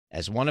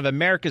As one of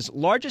America's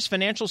largest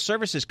financial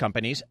services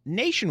companies,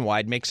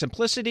 Nationwide makes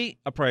simplicity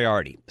a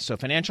priority so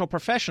financial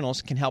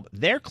professionals can help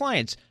their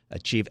clients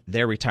achieve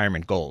their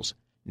retirement goals.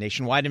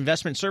 Nationwide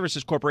Investment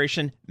Services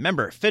Corporation,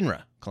 member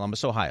FINRA,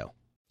 Columbus, Ohio.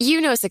 You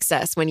know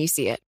success when you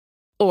see it.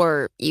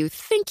 Or you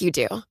think you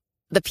do.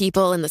 The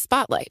people in the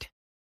spotlight.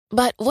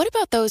 But what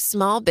about those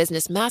small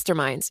business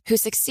masterminds who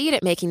succeed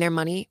at making their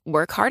money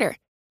work harder?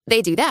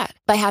 They do that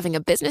by having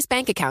a business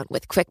bank account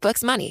with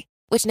QuickBooks Money,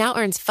 which now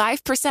earns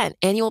 5%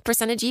 annual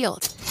percentage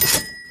yield.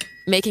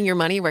 Making your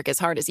money work as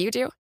hard as you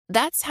do?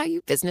 That's how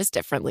you business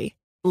differently.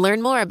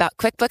 Learn more about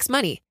QuickBooks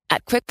Money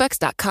at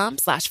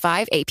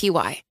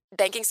quickbooks.com/5APY.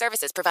 Banking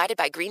services provided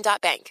by Green Dot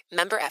Bank.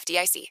 Member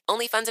FDIC.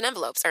 Only funds and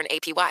envelopes earn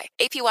APY.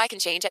 APY can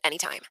change at any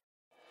time.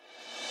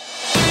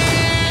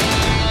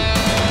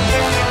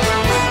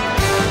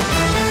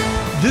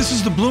 This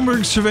is the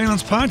Bloomberg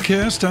Surveillance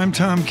Podcast. I'm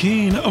Tom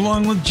Keene,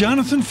 along with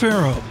Jonathan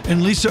Farrow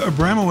and Lisa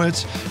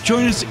Abramowitz.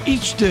 Join us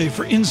each day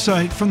for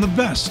insight from the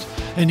best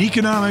in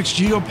economics,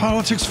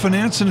 geopolitics,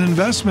 finance, and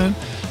investment.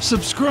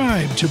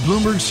 Subscribe to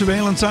Bloomberg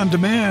Surveillance on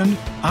Demand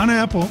on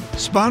Apple,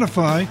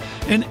 Spotify,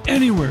 and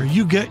anywhere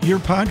you get your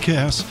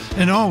podcasts.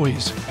 And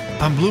always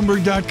on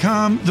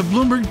Bloomberg.com, the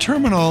Bloomberg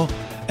Terminal,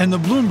 and the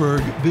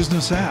Bloomberg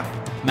Business app.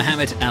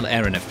 Mohammed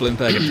El-Erian of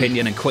Bloomberg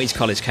Opinion and Queen's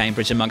College,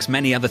 Cambridge, amongst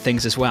many other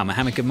things as well.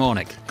 Mohammed, good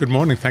morning. Good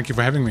morning. Thank you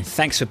for having me.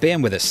 Thanks for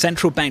being with us.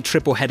 Central bank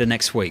triple header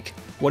next week.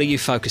 What are you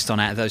focused on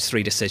out of those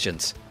three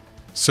decisions?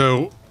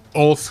 So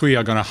all three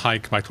are going to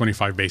hike by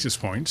 25 basis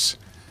points,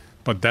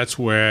 but that's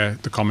where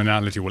the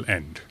commonality will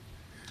end.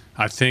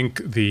 I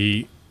think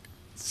the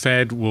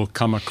Fed will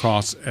come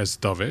across as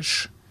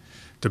dovish.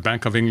 The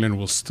Bank of England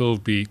will still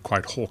be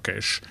quite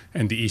hawkish,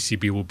 and the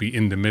ECB will be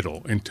in the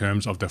middle in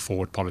terms of their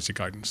forward policy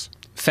guidance.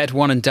 Fed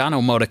one and done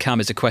or more to come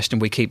is a question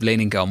we keep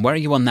leaning on. Where are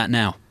you on that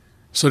now?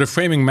 So the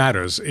framing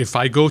matters. If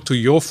I go to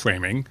your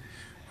framing,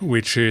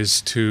 which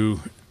is to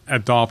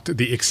adopt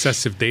the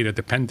excessive data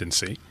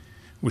dependency,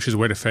 which is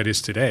where the Fed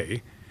is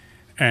today,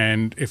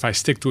 and if I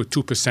stick to a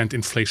 2%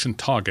 inflation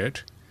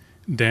target,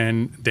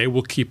 then they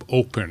will keep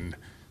open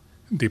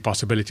the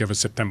possibility of a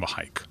September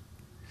hike.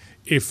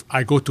 If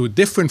I go to a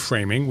different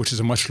framing, which is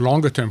a much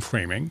longer-term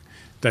framing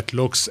that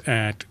looks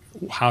at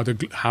how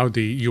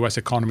the U.S.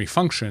 economy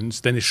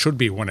functions, then it should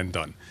be one and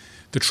done.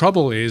 The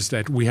trouble is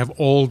that we have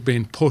all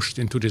been pushed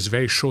into this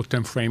very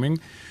short-term framing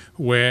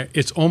where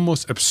it's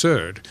almost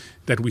absurd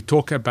that we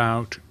talk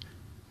about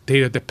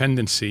data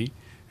dependency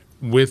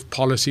with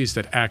policies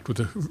that act with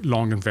a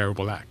long and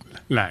variable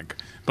lag.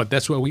 But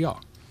that's where we are.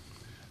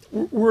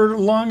 We're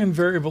long and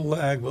variable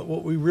lag, but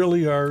what we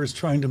really are is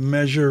trying to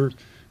measure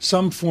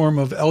some form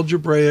of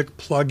algebraic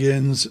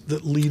plugins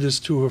that lead us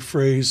to a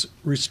phrase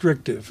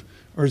restrictive,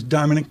 or as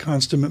Dominic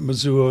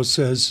Constantine-Mazzuo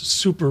says,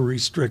 super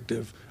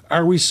restrictive.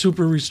 Are we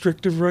super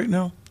restrictive right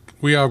now?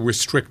 We are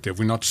restrictive.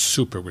 We're not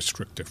super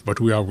restrictive, but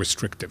we are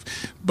restrictive.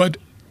 But,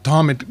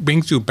 Tom, it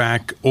brings you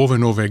back over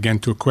and over again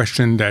to a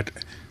question that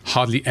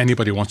hardly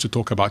anybody wants to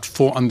talk about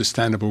for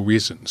understandable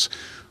reasons,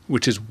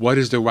 which is what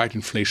is the right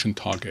inflation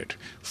target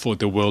for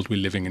the world we're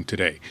living in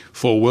today,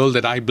 for a world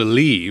that I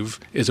believe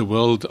is a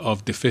world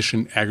of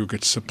deficient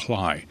aggregate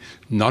supply,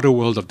 not a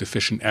world of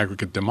deficient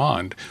aggregate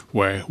demand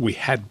where we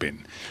had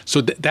been.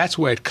 So that's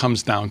where it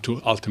comes down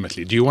to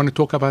ultimately. Do you want to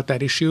talk about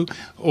that issue,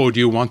 or do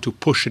you want to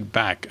push it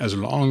back as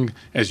long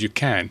as you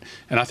can?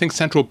 And I think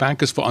central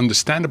bankers, for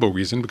understandable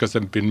reason, because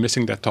they've been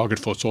missing that target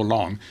for so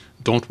long,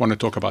 don't want to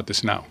talk about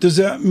this now. Does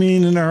that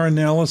mean in our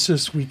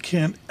analysis we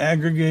can't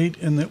aggregate,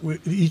 and that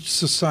each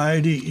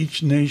society,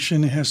 each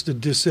nation has to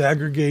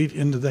disaggregate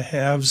into the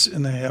haves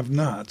and the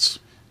have-nots?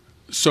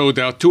 So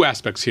there are two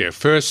aspects here.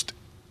 First,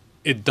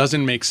 it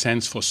doesn't make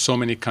sense for so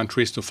many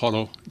countries to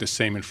follow the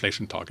same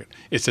inflation target.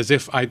 It's as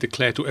if I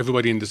declare to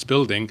everybody in this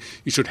building,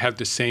 you should have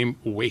the same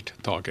weight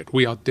target.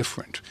 We are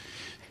different.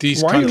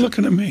 Why are you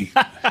looking at me?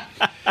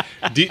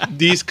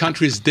 These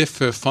countries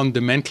differ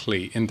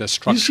fundamentally in their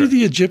structure. You see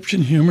the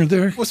Egyptian humor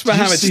there? What's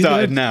Mohammed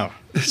started now?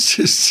 It's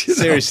just,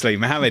 Seriously,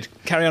 Mohammed,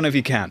 carry on if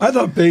you can. I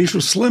thought beige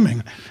was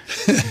slimming.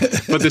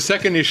 But the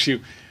second issue,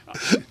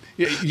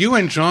 you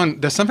and John,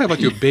 there's something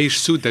about your beige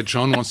suit that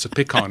John wants to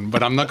pick on,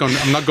 but I'm not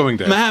going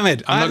there.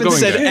 Mohammed, I haven't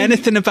said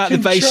anything about the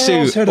beige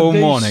suit all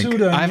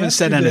morning. I haven't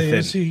said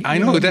anything. I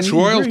know, that's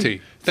royalty.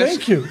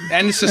 Thank you.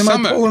 And it's the Am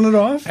summer. I pulling it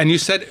off? And you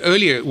said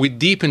earlier, we're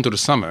deep into the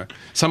summer.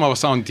 Some of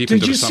us aren't deep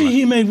into the summer. Did you see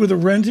he made with the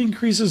rent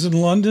increases in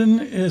London?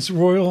 His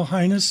Royal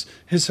Highness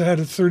has had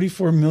a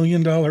 $34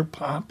 million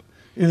pop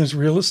in his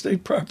real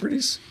estate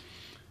properties.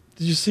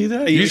 Did you see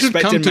that? You should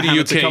come to the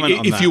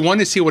UK if you want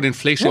to see what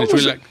inflation is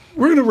really like.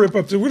 We're going to rip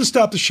up. We're going to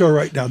stop the show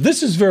right now.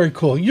 This is very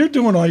cool. You're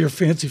doing all your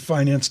fancy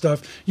finance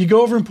stuff. You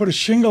go over and put a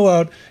shingle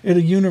out at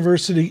a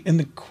university, and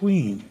the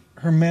Queen,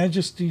 Her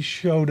Majesty,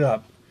 showed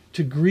up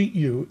to greet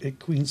you at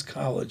Queen's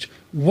College.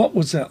 What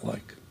was that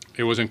like?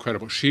 It was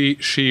incredible.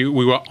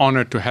 We were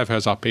honored to have her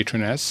as our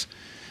patroness,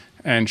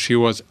 and she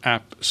was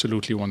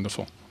absolutely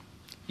wonderful.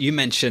 You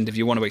mentioned if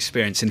you want to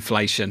experience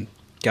inflation,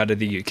 go to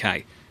the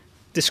UK.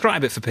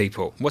 Describe it for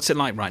people. What's it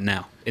like right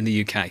now in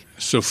the UK?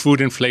 So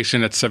food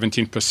inflation at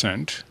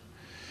 17%.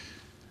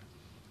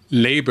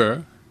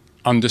 Labor,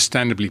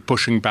 understandably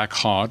pushing back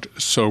hard.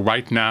 So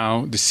right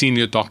now, the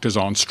senior doctors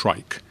are on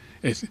strike.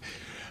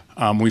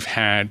 We've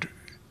had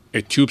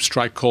a tube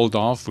strike called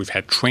off. We've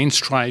had train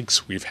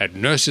strikes. We've had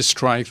nurses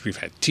strikes. We've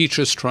had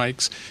teacher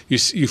strikes.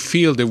 You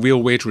feel the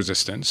real wage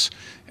resistance,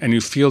 and you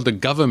feel the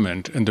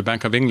government and the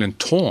Bank of England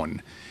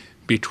torn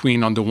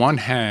between, on the one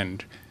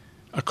hand,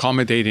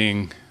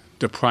 accommodating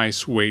the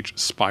price-wage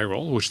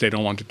spiral, which they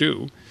don't want to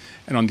do,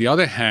 and on the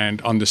other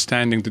hand,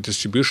 understanding the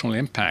distributional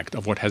impact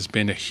of what has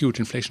been a huge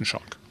inflation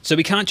shock. So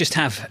we can't just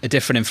have a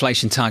different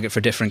inflation target for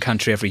a different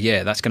country every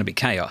year. That's going to be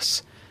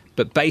chaos.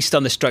 But based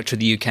on the structure of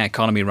the UK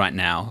economy right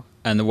now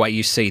and the way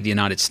you see the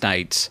United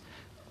States,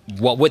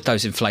 what would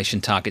those inflation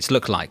targets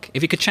look like?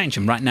 If you could change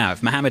them right now,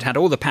 if Mohammed had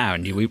all the power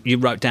and you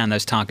wrote down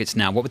those targets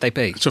now, what would they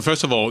be? So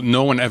first of all,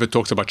 no one ever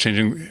talks about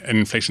changing an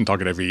inflation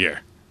target every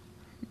year.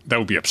 That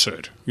would be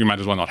absurd. You might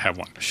as well not have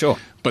one. Sure.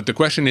 But the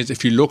question is,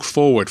 if you look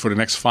forward for the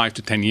next 5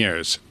 to 10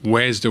 years,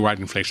 where's the right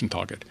inflation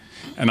target?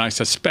 And I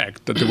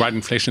suspect that the right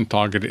inflation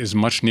target is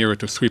much nearer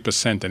to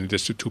 3% than it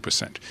is to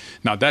 2%.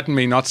 Now, that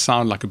may not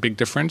sound like a big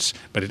difference,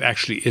 but it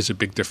actually is a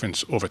big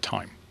difference over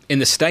time. In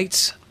the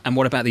States, and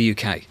what about the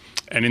UK?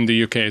 And in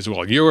the UK as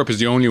well. Europe is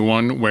the only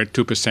one where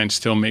 2%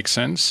 still makes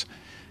sense.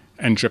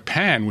 And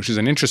Japan, which is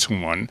an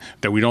interesting one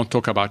that we don't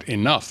talk about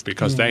enough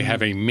because they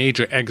have a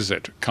major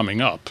exit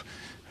coming up,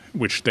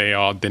 which they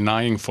are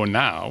denying for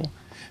now,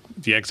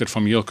 the exit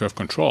from yield curve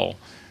control.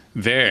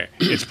 There,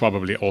 it's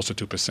probably also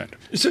 2%.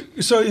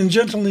 So and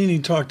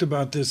Gentilini talked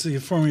about this, the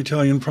former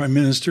Italian prime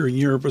minister in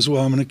Europe as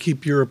well. I'm going to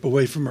keep Europe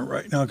away from it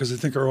right now because I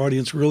think our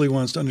audience really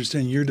wants to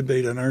understand your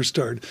debate on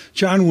R-Start.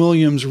 John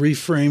Williams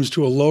reframes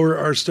to a lower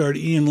R-Start.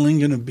 Ian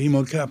Lingen of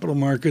BMO Capital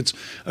Markets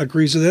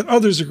agrees with that.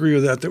 Others agree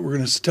with that we're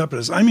going to step at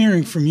this. I'm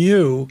hearing from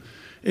you.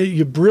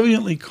 You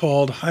brilliantly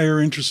called higher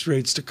interest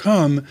rates to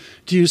come.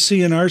 Do you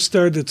see an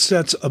R-Start that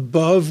sets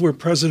above where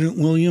President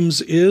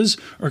Williams is,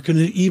 or can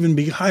it even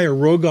be higher?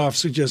 Rogoff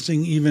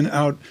suggesting even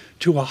out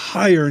to a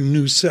higher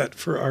new set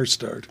for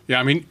R-Start. Yeah,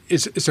 I mean,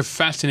 it's a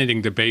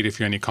fascinating debate if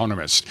you're an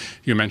economist.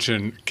 You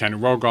mentioned Ken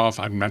Rogoff,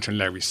 I'd mention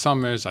Larry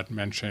Summers, I'd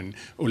mention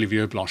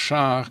Olivier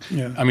Blanchard.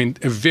 Yeah. I mean,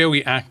 a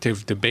very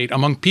active debate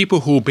among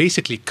people who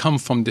basically come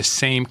from the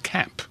same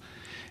camp.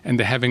 And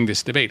they're having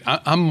this debate.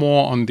 I'm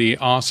more on the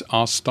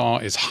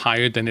R-Star is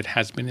higher than it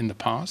has been in the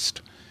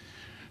past.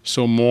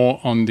 So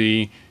more on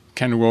the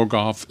Ken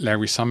Rogoff,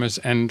 Larry Summers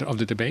end of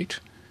the debate.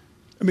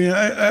 I mean,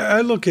 I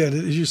look at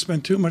it as you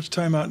spend too much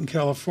time out in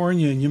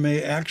California and you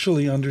may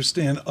actually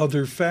understand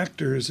other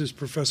factors, as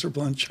Professor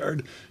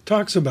Blanchard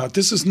talks about.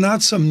 This is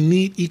not some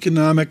neat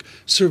economic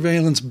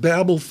surveillance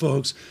babble,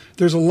 folks.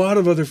 There's a lot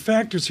of other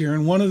factors here,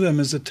 and one of them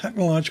is a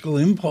technological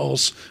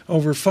impulse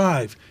over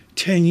 5,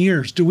 10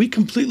 years. Do we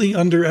completely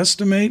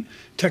underestimate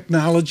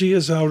technology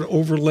as how it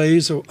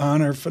overlays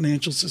on our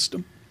financial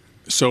system?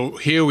 So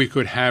here we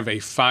could have a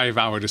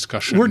 5-hour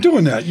discussion. We're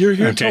doing that. You're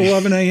here till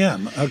 11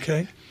 a.m.,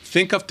 okay?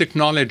 Think of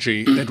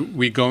technology that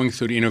we're going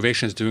through, the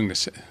innovations doing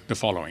the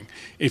following.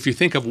 If you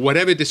think of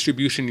whatever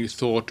distribution you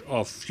thought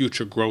of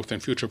future growth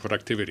and future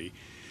productivity,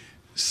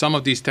 some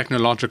of these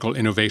technological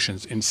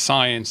innovations in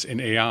science, in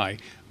AI,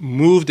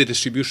 move the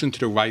distribution to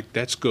the right,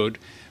 that's good,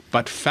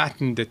 but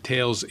fatten the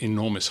tails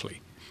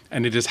enormously.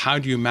 And it is how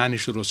do you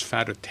manage those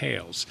fatter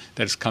tails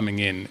that is coming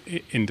in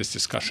this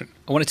discussion.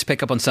 I wanted to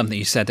pick up on something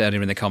you said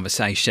earlier in the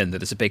conversation, that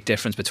there's a big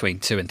difference between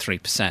 2 and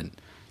 3%.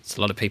 It's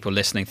a lot of people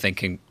listening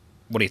thinking,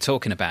 what are you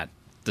talking about?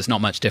 There's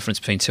not much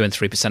difference between 2 and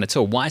 3% at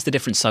all. Why is the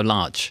difference so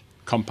large?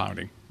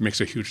 Compounding makes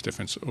a huge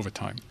difference over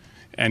time.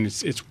 And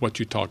it's what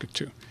you target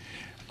to.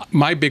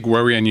 My big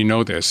worry, and you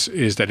know this,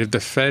 is that if the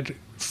Fed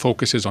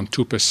focuses on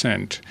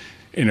 2%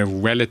 in a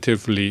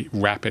relatively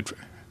rapid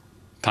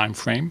time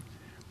frame,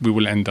 we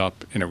will end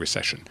up in a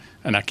recession.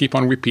 And I keep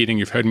on repeating,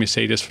 you've heard me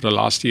say this for the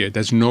last year,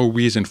 there's no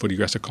reason for the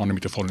U.S. economy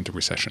to fall into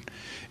recession.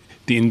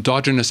 The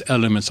endogenous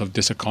elements of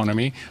this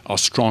economy are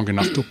strong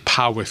enough to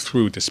power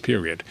through this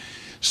period.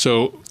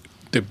 So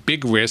the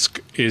big risk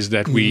is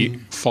that we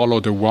follow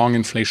the wrong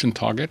inflation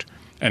target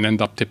and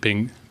end up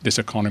tipping this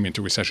economy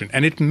into recession.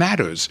 And it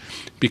matters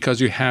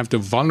because you have the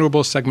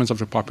vulnerable segments of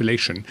the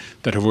population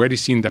that have already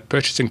seen their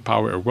purchasing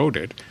power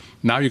eroded.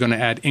 Now you're going to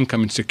add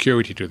income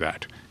insecurity to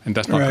that. And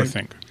that's not a good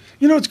thing.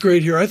 You know what's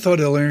great here? I thought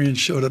El-Erian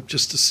showed up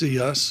just to see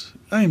us.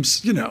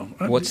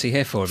 What's he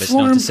here for if it's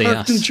not to see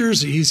us? New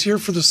Jersey. He's here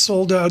for the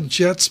sold-out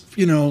Jets,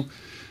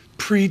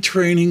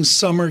 pre-training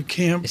summer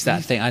camp. Is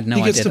that a thing? I had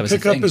no idea that was a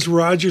thing. He gets to pick up his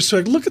Rogers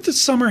swag. Look at the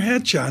summer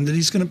hat, John, that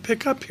he's going to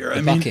pick up here.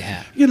 The bucket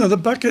hat. The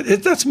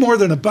bucket. That's more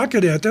than a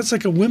bucket hat. That's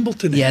like a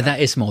Wimbledon hat. Yeah,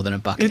 that is more than a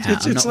bucket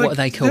hat. What are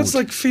they called? That's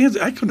like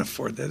fancy. I couldn't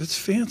afford that. It's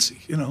fancy,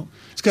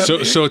 It's got,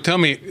 so tell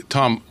me,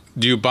 Tom,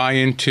 do you buy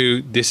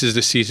into this is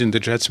the season the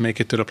Jets make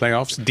it to the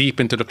playoffs, deep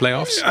into the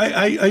playoffs?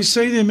 I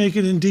say they make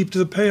it in deep to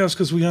the playoffs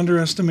because we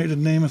underestimated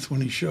Namath when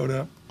he showed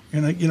up.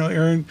 And,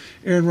 Aaron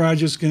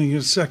Rodgers is going to get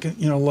a second,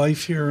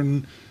 life here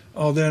and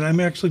all that. I'm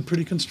actually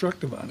pretty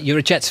constructive on it. You're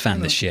a Jets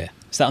fan this year.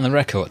 Is that on the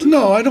record?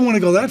 No, I don't want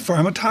to go that far.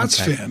 I'm a Tots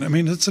fan. I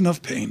mean, it's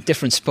enough pain.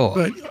 Different sport.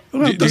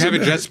 But, do you have a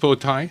Jets bow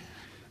tie?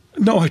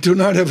 No, I do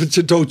not have it.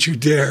 So don't you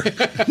dare.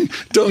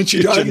 Don't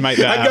you. Should make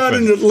that I got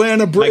happen. an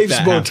Atlanta Braves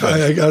bow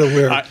tie I got to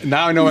wear.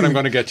 Now I know what I'm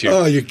going to get you.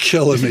 Oh, you're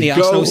killing me.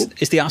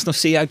 Is the Arsenal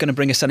CEO going to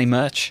bring us any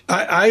merch?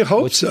 I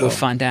hope so. We'll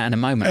find out in a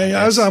moment. Hey,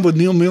 I was on with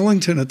Neil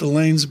Millington at the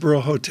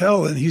Lanesboro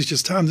Hotel, and he's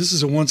just, Tom, this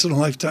is a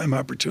once-in-a-lifetime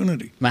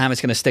opportunity. Mohammed's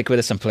going to stick with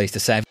us, I'm pleased to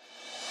say.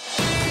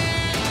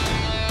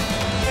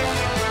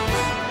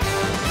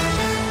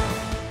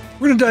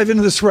 We're going to dive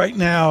into this right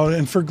now.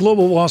 And for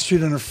Global Wall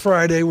Street on a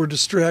Friday, we're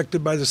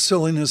distracted by the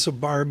silliness of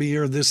Barbie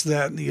or this,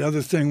 that, and the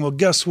other thing. Well,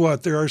 guess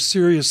what? There are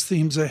serious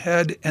themes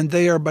ahead, and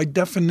they are by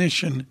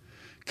definition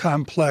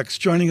complex.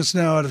 Joining us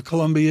now out of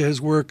Columbia,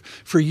 his work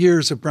for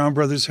years at Brown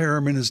Brothers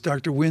Harriman is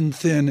Dr. Win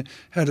Thin,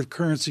 head of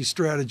currency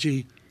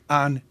strategy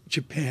on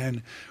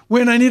Japan.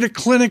 Win, I need a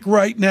clinic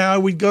right now.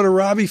 We'd go to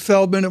Robbie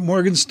Feldman at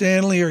Morgan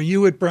Stanley or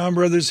you at Brown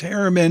Brothers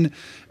Harriman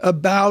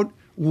about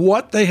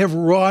what they have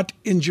wrought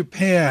in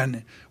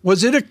Japan.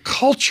 Was it a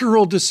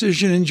cultural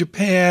decision in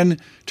Japan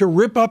to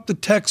rip up the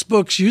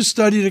textbooks you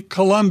studied at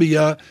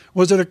Columbia?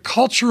 Was it a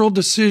cultural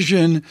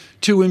decision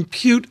to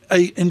impute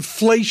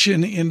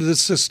inflation into the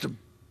system?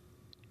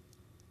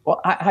 Well,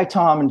 hi,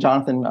 Tom and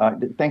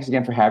Jonathan. Thanks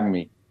again for having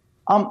me.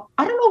 I don't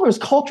know if it was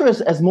culture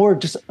as more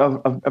just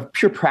of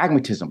pure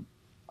pragmatism.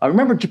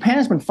 Remember, Japan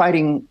has been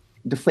fighting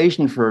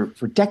deflation for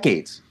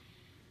decades.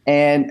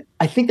 And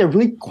I think they're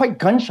really quite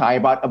gun-shy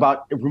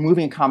about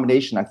removing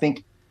accommodation. I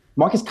think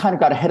markets kind of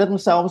got ahead of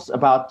themselves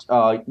about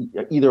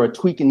either a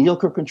tweak in yield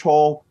curve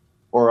control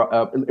or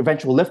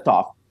eventual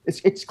liftoff.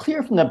 It's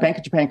clear from the Bank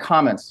of Japan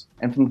comments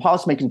and from the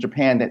policymakers in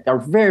Japan that they're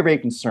very, very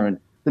concerned.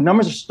 The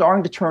numbers are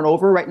starting to turn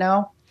over right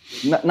now,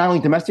 not only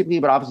domestically,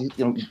 but obviously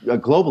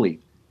globally.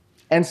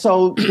 And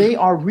so they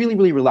are really,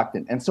 really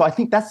reluctant. And so I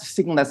think that's the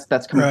signal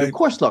that's coming through. Of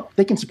course, look,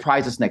 they can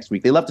surprise us next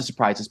week. They love to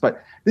surprise us,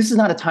 but this is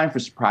not a time for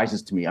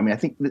surprises to me. I mean, I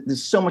think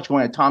there's so much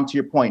going on. Tom, to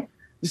your point,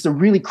 this is a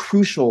really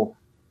crucial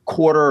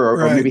quarter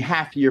or maybe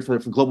half year for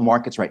global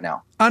markets right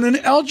now. On an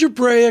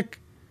algebraic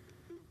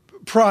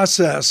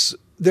process,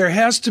 there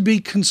has to be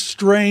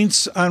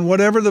constraints on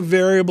whatever the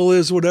variable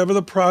is, whatever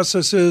the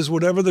process is,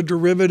 whatever the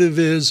derivative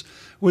is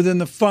within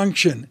the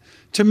function.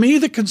 To me,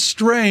 the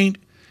constraint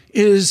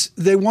is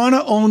they want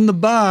to own the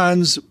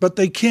bonds, but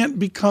they can't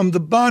become the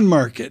bond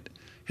market.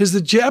 Has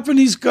the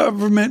Japanese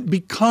government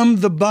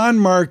become the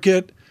bond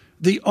market?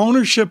 The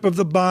ownership of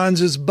the bonds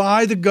is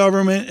by the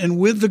government and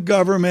with the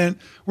government,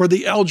 where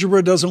the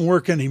algebra doesn't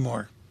work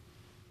anymore.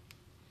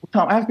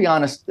 Tom, I have to be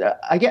honest.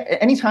 I get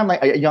anytime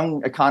like a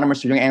young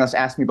economist or young analyst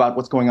asks me about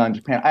what's going on in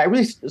Japan, I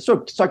really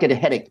sort of start getting a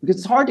headache because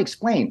it's hard to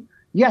explain.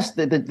 Yes,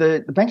 the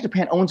Bank of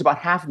Japan owns about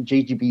half of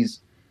the JGBs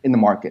in the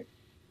market,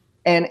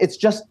 and it's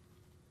just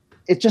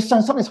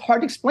something that's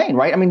hard to explain,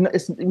 right? I mean,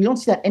 we don't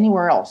see that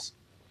anywhere else.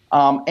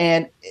 But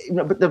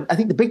I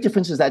think the big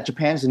difference is that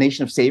Japan is a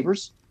nation of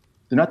savers.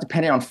 They're not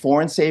dependent on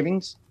foreign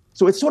savings.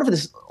 So it's sort of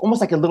this almost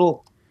like a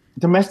little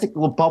domestic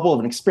little bubble of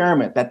an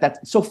experiment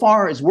that so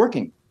far is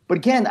working. But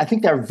again, I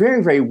think they're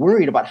very, very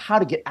worried about how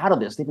to get out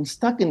of this. They've been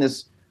stuck in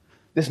this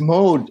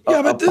mode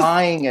of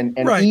buying and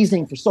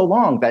easing for so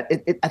long that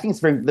I think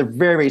they're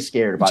very, very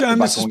scared about. John,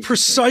 this is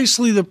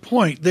precisely the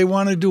point. They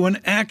want to do an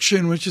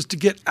action, which is to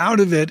get out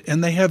of it,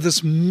 and they have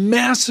this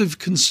massive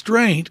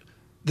constraint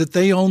that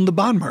they own the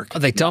bond market. Oh,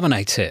 they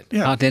dominate it.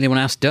 Yeah. Hardly anyone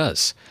else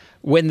does.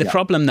 When the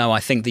problem, though, I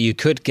think that you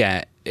could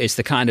get is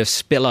the kind of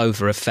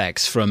spillover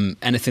effects from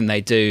anything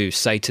they do,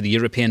 say, to the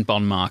European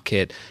bond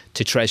market,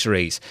 to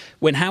treasuries.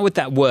 How would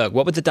that work?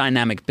 What would the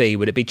dynamic be?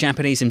 Would it be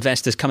Japanese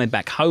investors coming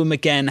back home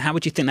again? How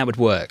would you think that would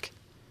work?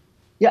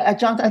 Yeah,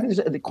 Jonathan, I think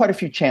there's quite a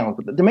few channels.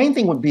 But the main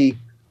thing would be,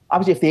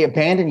 obviously, if they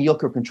abandon yield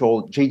curve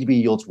control,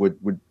 JGB yields would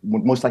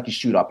most likely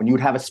shoot up. And you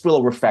would have a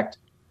spillover effect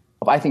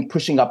of, I think,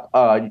 pushing up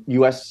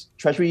U.S.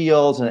 Treasury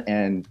yields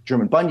and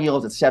German bond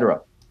yields, et cetera.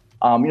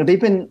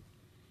 They've been,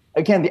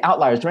 again, the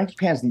outliers. The Bank of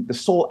Japan is the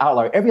sole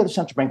outlier. Every other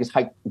central bank has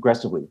hiked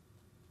aggressively.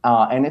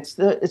 And it's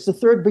the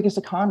third biggest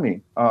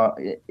economy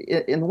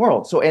in the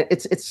world. So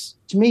it's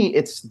to me,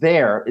 it's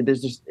there.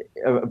 There's just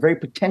a very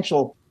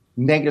potential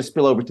negative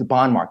spillover to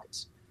bond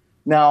markets.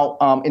 Now,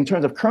 in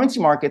terms of currency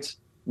markets,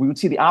 we would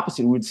see the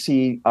opposite. We would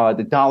see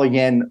the dollar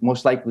yen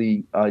most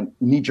likely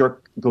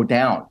knee-jerk go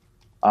down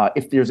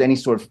if there's any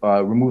sort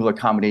of removal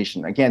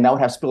accommodation. Again, that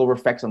would have spillover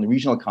effects on the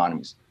regional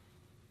economies.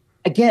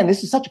 Again,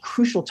 this is such a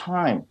crucial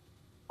time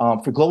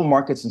for global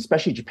markets, and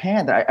especially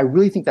Japan, that I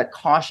really think that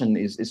caution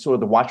is sort of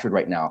the watchword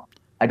right now.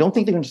 I don't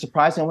think they're going to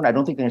surprise anyone. I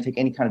don't think they're going to take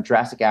any kind of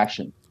drastic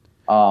action.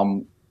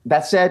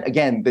 That said,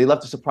 again, they love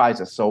to surprise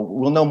us. So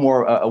we'll know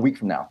more a week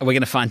from now. We're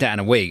going to find out in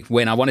a week.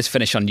 When I wanted to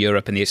finish on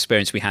Europe and the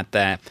experience we had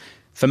there,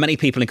 for many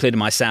people, including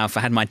myself,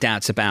 I had my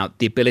doubts about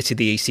the ability of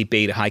the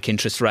ECB to hike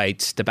interest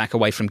rates, to back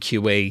away from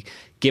QE,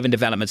 given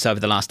developments over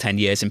the last 10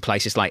 years in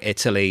places like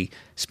Italy,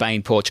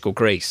 Spain, Portugal,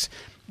 Greece.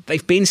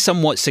 They've been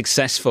somewhat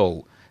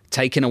successful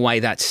taking away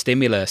that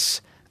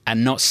stimulus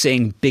and not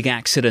seeing big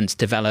accidents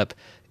develop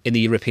in the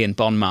European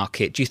bond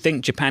market. Do you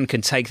think Japan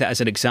can take that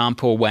as an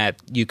example where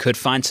you could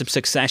find some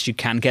success? You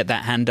can get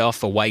that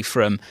handoff away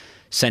from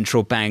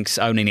central banks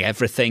owning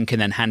everything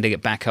and then handing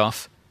it back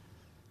off?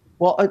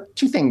 Well,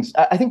 two things.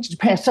 I think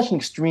Japan is such an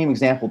extreme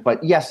example,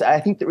 but yes,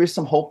 I think there is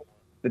some hope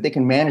that they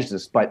can manage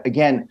this. But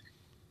again,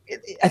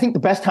 I think the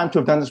best time to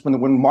have done this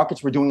when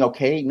markets were doing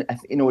okay.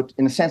 In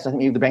a sense, I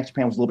think maybe the Bank of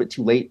Japan was a little bit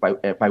too late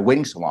by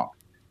waiting so long.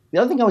 The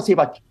other thing I would say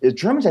about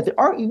Germany is that there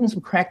are even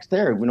some cracks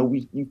there.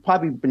 You've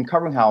probably been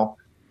covering how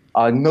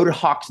noted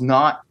hawks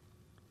not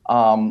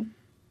and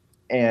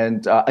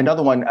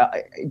another one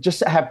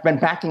just have been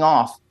backing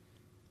off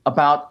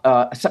about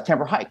a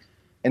September hike.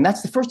 And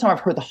that's the first time I've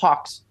heard the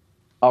hawks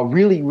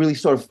really, really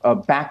sort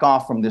of back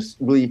off from this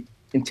really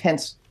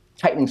intense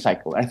tightening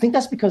cycle. And I think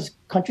that's because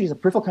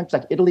peripheral countries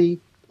like Italy,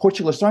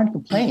 Portugal are starting to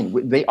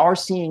complain. They are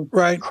seeing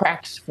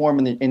cracks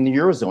form in the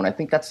Eurozone. I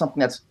think that's something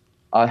that's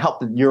helped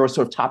the euro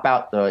sort of top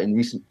out in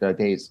recent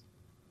days.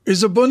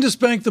 Is the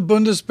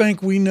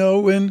Bundesbank we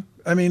know in?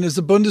 I mean, is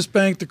the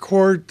Bundesbank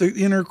the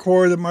inner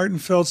core that Martin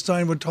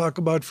Feldstein would talk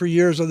about for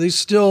years? Are they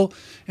still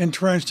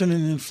entrenched in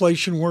an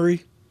inflation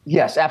worry?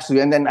 Yes,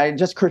 absolutely. And then it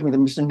just occurred to me that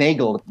Mr.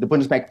 Nagel, the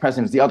Bundesbank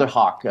president, is the other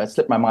hawk.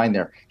 Slipped my mind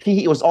there.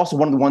 He was also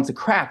one of the ones that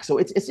cracked. So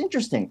it's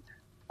interesting.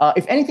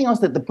 If anything else,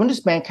 that the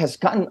Bundesbank has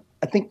gotten,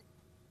 I think,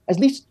 at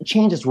least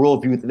changed its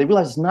worldview. They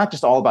realize it's not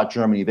just all about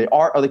Germany. There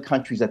are other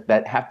countries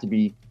that have to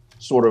be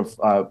sort of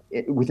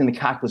within the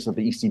calculus of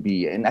the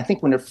ECB. And I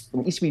think when the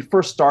ECB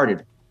first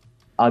started,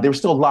 they were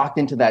still locked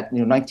into that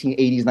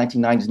 1980s,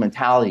 1990s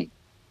mentality.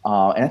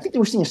 And I think they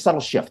were seeing a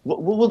subtle shift.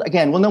 We'll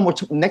know more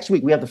next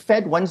week. We have the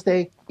Fed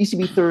Wednesday,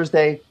 ECB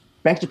Thursday,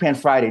 Bank of Japan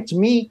Friday. To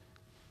me,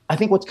 I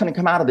think what's going to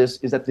come out of this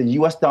is that the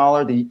U.S.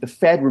 dollar, the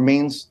Fed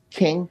remains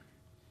king.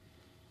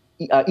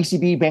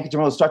 ECB, Bank of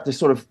Japan will start to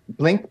sort of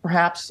blink,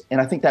 perhaps, and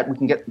I think that we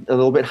can get a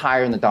little bit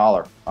higher in the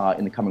dollar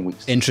in the coming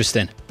weeks.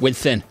 Interesting. Win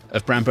Thin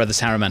of Brown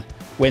Brothers Harriman.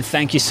 Win,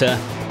 thank you, sir.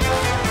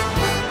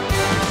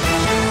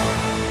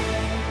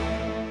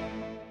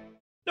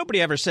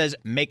 Nobody ever says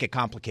make it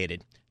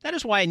complicated. That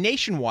is why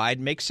Nationwide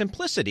makes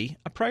simplicity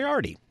a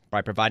priority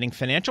by providing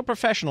financial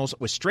professionals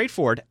with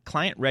straightforward,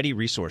 client-ready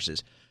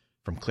resources.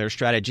 From clear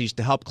strategies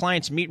to help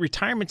clients meet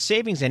retirement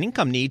savings and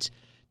income needs,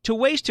 to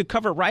ways to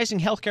cover rising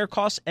healthcare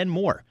costs and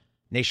more.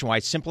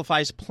 Nationwide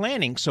simplifies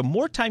planning so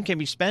more time can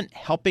be spent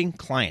helping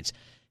clients.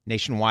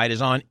 Nationwide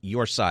is on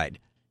your side.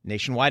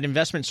 Nationwide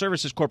Investment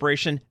Services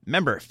Corporation,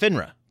 member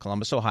FINRA,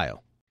 Columbus,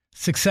 Ohio.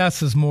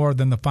 Success is more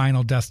than the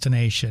final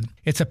destination.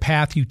 It's a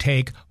path you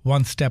take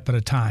one step at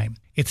a time.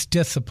 It's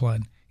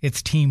discipline,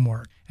 it's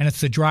teamwork, and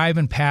it's the drive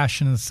and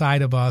passion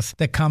inside of us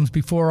that comes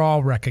before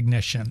all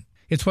recognition.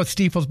 It's what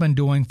Stifel's been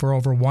doing for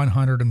over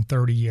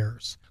 130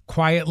 years.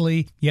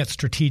 Quietly, yet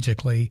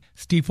strategically,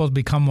 Stifel's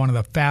become one of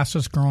the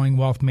fastest-growing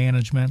wealth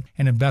management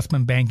and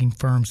investment banking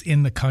firms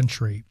in the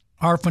country.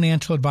 Our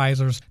financial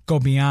advisors go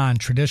beyond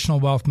traditional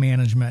wealth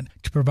management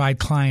to provide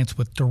clients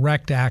with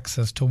direct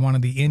access to one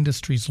of the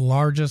industry's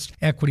largest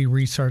equity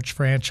research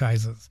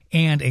franchises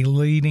and a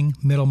leading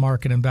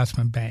middle-market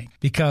investment bank,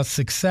 because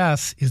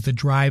success is the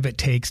drive it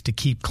takes to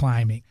keep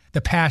climbing,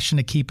 the passion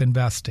to keep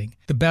investing,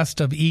 the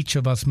best of each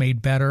of us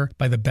made better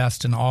by the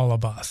best in all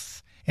of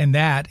us. And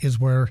that is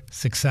where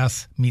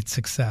success meets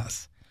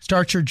success.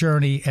 Start your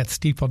journey at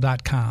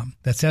Stifel.com.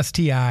 That's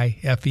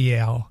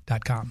STIFEL.com.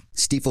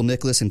 Stifel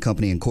Nicholas and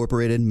Company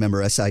Incorporated,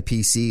 member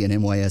SIPC and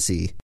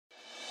NYSE.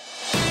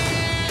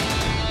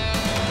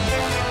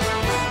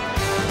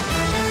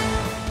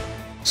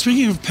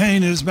 Speaking of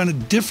pain, it has been a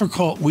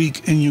difficult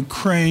week in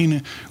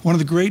Ukraine. One of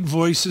the great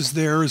voices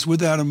there is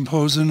with Adam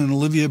Posen and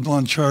Olivier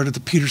Blanchard at the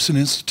Peterson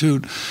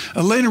Institute.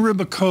 Elena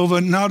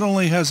Rybakova not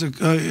only has an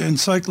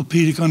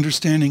encyclopedic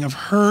understanding of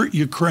her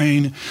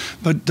Ukraine,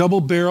 but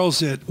double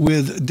barrels it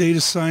with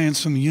data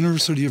science from the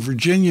University of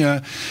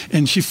Virginia.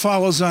 And she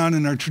follows on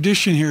in our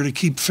tradition here to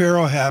keep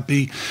Pharaoh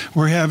happy.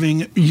 We're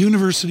having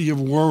University of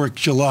Warwick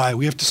July.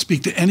 We have to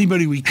speak to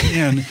anybody we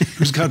can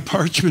who's got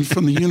parchment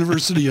from the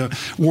University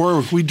of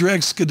Warwick. We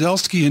drag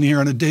Skidelsky in here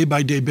on a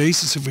day-by-day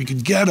basis if we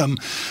could get him.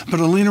 But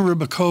Alina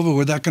Rybakova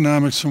with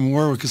economics from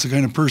Warwick is the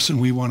kind of person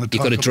we want to talk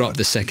about. You've got to drop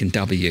the second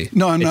W.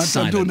 No, I'm not.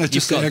 I'm doing that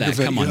just to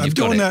aggravate you. I'm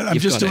doing that. I'm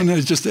just doing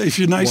that. Just if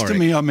you're nice to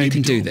me, I'll maybe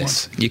do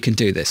this. You can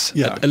do this.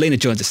 Yeah. Alina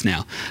joins us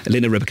now.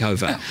 Alina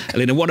Rybakova.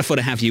 Alina, wonderful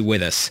to have you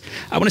with us.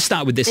 I want to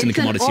start with this in the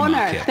commodity market.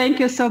 It's an honor. Thank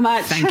you so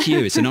much. Thank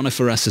you. It's an honor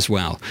for us as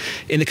well.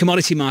 In the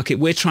commodity market,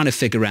 we're trying to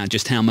figure out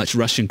just how much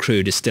Russian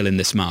crude is still in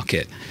this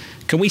market.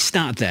 Can we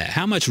start there?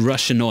 How much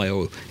Russian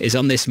oil is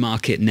on this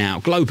market now,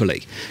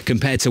 globally,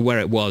 compared to where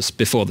it was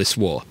before this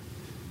war?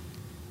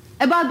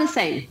 About the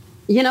same.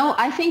 You know,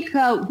 I think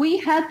we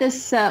had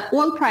this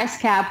oil price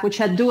cap, which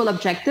had dual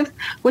objective,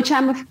 which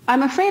I'm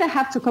afraid I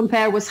have to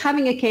compare with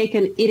having a cake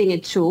and eating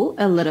it too,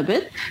 a little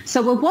bit.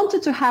 So we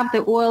wanted to have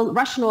the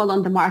Russian oil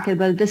on the market,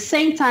 but at the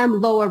same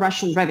time, lower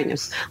Russian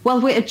revenues. Well,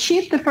 we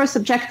achieved the first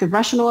objective.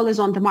 Russian oil is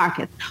on the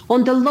market.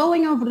 On the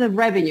lowering of the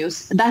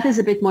revenues, that is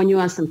a bit more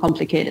nuanced and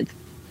complicated.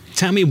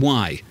 Tell me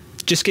why.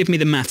 Just give me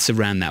the maths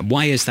around that.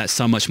 Why is that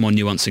so much more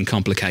nuanced and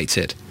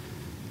complicated?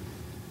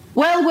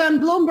 Well, we're on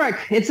Bloomberg.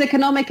 It's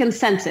economic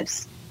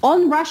incentives.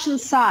 On Russian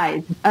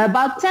side,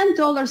 about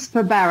 $10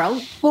 per barrel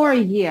for a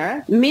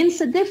year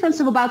means a difference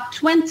of about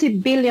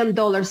 $20 billion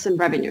in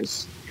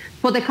revenues.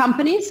 for the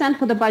companies and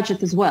for the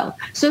budget as well.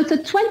 So it's a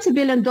 $20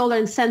 billion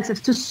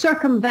incentive to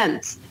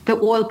circumvent the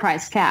oil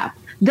price cap.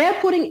 They're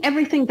putting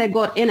everything they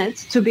got in it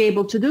to be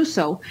able to do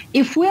so.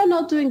 If we're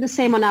not doing the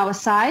same on our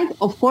side,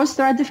 of course,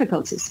 there are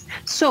difficulties.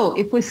 So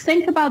if we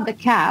think about the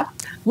cap,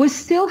 we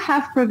still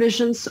have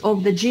provisions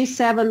of the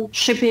G7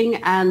 shipping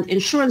and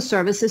insurance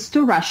services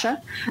to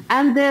Russia.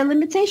 And the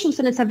limitations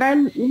in it are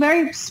very,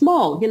 very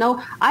small. You know,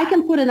 I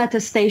can put an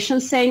attestation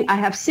saying I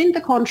have seen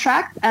the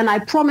contract and I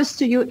promise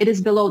to you it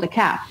is below the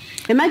cap.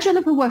 Imagine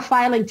if we were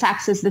filing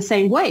taxes the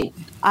same way.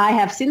 I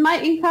have seen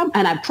my income,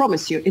 and I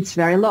promise you, it's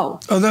very low.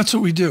 Oh, that's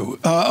what we do.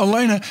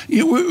 Elena,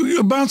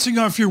 bouncing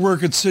off your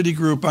work at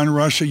Citigroup on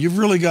Russia, you've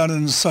really got an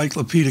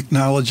encyclopedic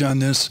knowledge on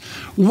this.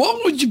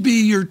 What would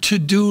be your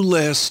to-do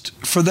list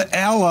for the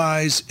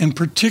allies, and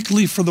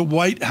particularly for the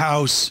White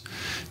House,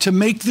 to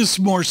make this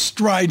more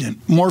strident,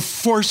 more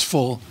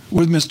forceful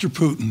with Mr.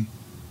 Putin?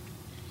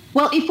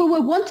 Well, if we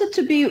wanted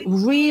to be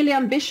really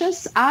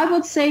ambitious, I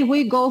would say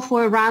we go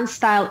for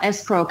Iran-style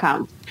escrow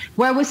account,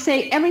 where we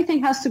say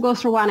everything has to go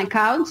through one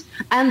account,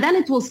 and then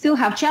it will still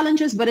have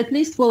challenges, but at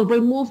least we'll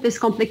remove these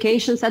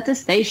complications,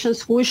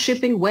 attestations, who is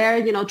shipping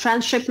where,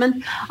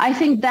 transshipment. I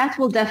think that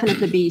will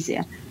definitely be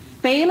easier.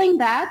 Failing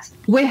that,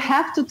 we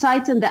have to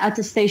tighten the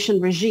attestation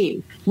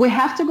regime. We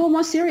have to go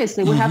more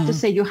seriously. We have to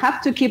say you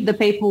have to keep the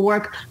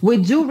paperwork. We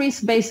do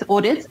risk-based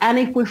audits. And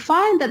if we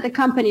find that the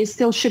company is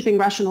still shipping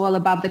Russian oil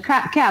above the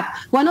cap,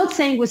 we're not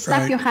saying we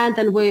slap your hand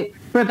and we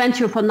prevent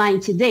you for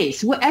 90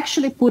 days. We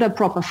actually put a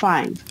proper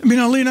fine. I mean,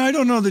 Alina, I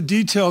don't know the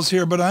details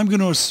here, but I'm going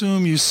to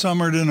assume you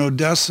summered in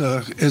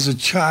Odessa as a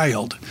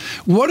child.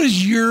 What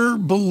is your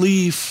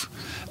belief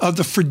of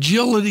the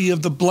fragility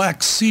of the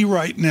Black Sea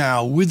right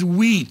now, with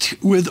wheat,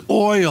 with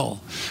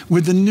oil,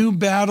 with the new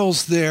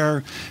battles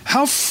there?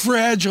 How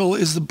fragile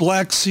is the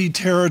Black Sea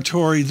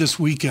territory this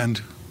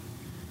weekend?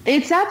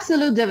 It's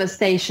absolute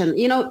devastation.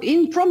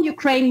 From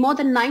Ukraine, more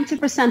than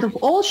 90% of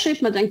all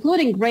shipment,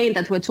 including grain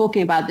that we're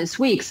talking about this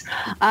week,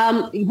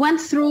 went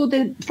through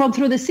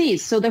the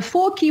seas. So the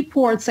 4 key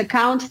ports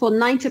account for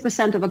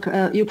 90%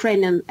 of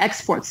Ukrainian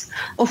exports.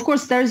 Of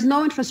course, there is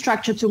no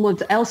infrastructure to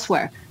move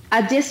elsewhere.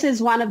 This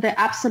is one of the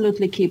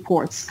absolutely key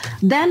ports.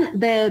 Then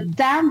the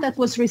dam that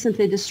was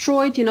recently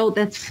destroyed,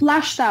 that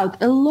flushed out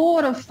a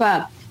lot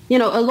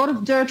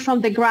of dirt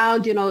from the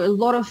ground, a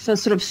lot of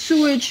sort of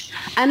sewage,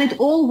 and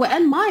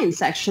and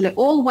mines actually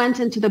all went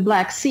into the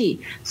Black Sea.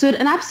 So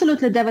an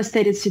absolutely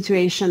devastated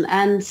situation,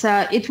 and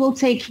it will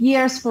take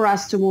years for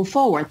us to move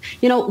forward.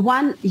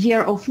 1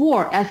 year of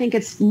war, I think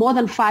it's more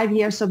than 5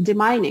 years of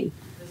demining.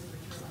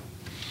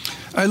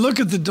 I look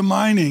at the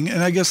demining,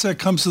 and I guess that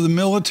comes to the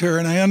military,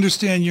 and I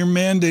understand your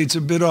mandate's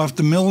a bit off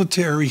the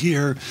military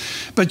here,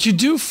 but you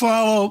do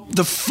follow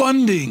the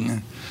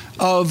funding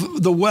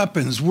of the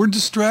weapons. We're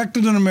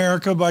distracted in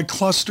America by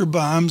cluster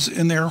bombs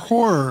and their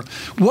horror.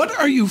 What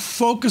are you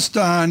focused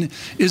on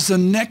is the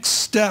next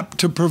step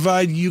to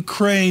provide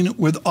Ukraine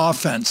with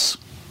offense?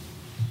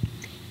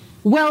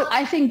 Well,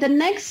 I think the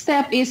next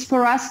step is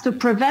for us to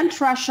prevent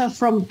Russia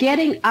from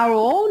getting our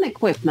own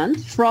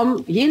equipment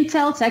from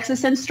Intel,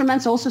 Texas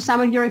Instruments, also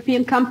some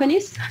European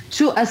companies,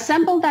 to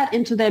assemble that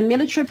into their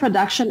military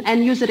production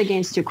and use it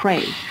against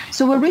Ukraine.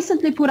 So we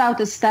recently put out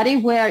a study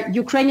where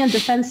Ukrainian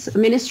Defense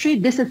Ministry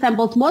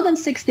disassembled more than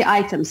 60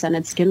 items, and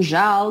it's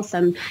kinzhals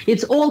and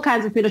it's all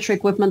kinds of military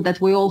equipment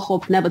that we all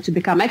hope never to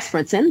become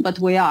experts in, but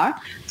we are.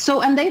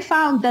 And they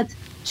found that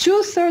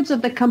 2/3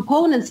 of the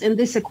components in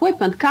this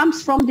equipment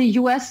comes from the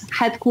U.S.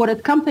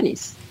 headquartered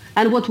companies.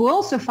 And what we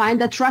also find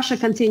that Russia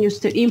continues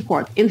to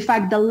import. In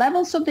fact, the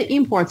levels of the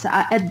imports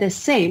are at the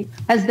same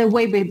as they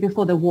were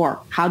before the war.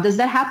 How does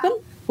that happen?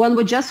 When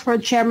we just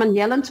heard Chairman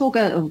Yellen talk,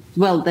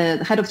 the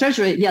head of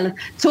Treasury Yellen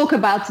talk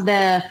about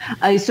the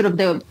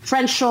the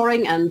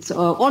friendshoring and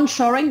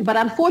onshoring. But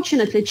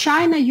unfortunately,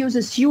 China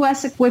uses U.S.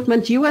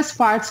 equipment, U.S.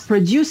 parts,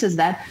 produces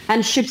that, and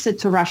ships it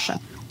to Russia.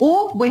 Or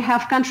we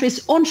have countries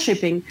on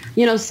shipping,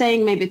 saying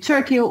maybe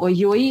Turkey or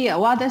UAE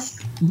or others,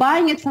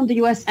 buying it from the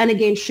U.S. and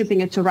again shipping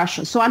it to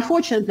Russia. So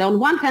unfortunately, on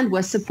one hand,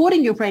 we're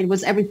supporting Ukraine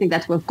with everything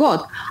that we've got.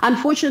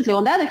 Unfortunately,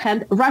 on the other hand,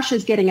 Russia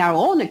is getting our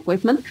own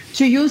equipment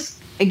to use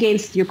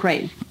against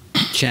Ukraine.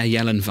 Chair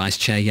Yellen, Vice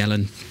Chair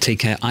Yellen,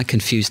 TK, I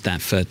confused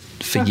that for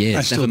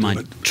years. Never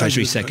mind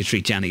Treasury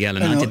Secretary Janet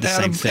Yellen. I did the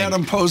same thing.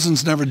 Adam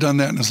Posen's never done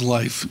that in his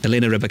life.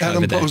 Alina Rybakova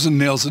Adam Posen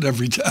nails it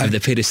every time. Of the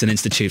Peterson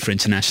Institute for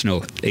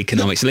International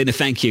Economics. Alina,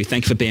 thank you.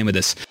 Thank you for being with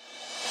us.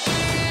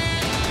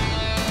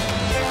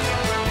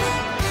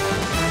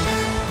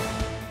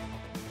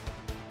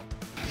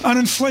 On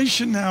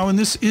inflation now, and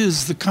this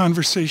is the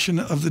conversation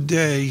of the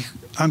day,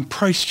 on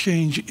price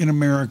change in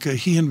America.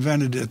 He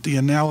invented it, the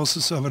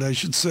analysis of it, I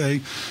should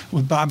say,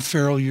 with Bob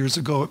Farrell years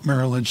ago at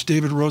Merrill Lynch.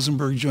 David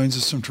Rosenberg joins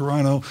us from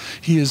Toronto.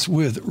 He is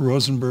with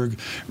Rosenberg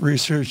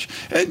Research.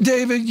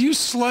 David, you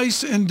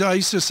slice and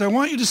dice this. I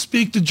want you to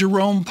speak to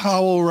Jerome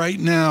Powell right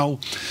now.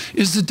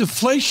 Is the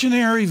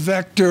deflationary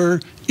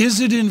vector, is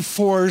it in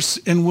force,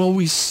 and will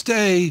we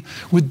stay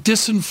with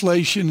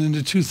disinflation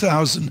into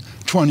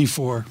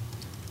 2024?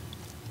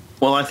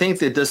 Well, I think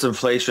the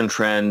disinflation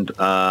trend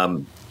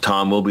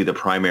Tom, will be the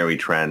primary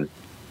trend.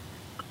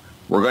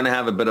 We're going to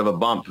have a bit of a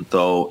bump,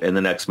 though, in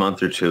the next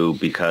month or two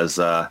because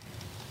the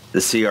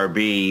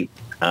CRB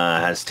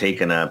has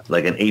taken an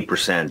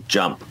 8%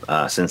 jump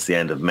since the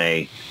end of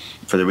May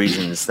for the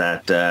reasons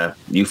that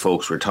you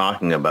folks were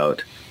talking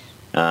about.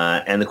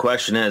 And the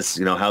question is,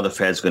 how the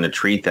Fed's going to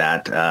treat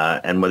that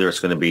and whether it's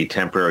going to be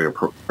temporary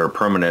or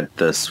permanent.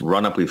 This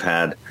run-up we've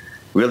had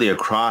really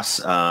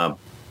across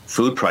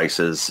food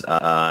prices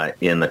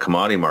in the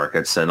commodity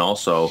markets and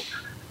also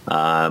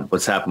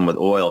what's happened with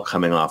oil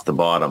coming off the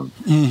bottom.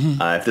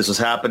 Mm-hmm. If this was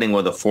happening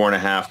with a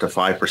 4.5% to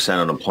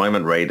 5%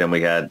 unemployment rate and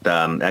we had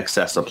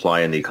excess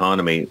supply in the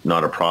economy,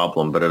 not a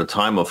problem. But at a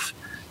time of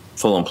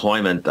full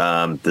employment,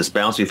 this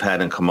bounce we've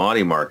had in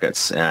commodity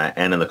markets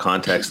and in the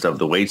context of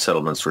the wage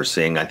settlements we're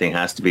seeing, I think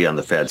has to be on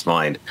the Fed's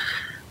mind.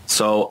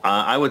 So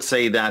I would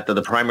say that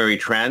the primary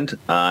trend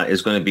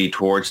is going to be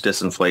towards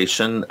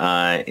disinflation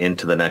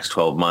into the next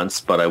 12 months.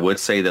 But I would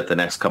say that the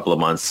next couple of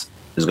months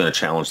is going to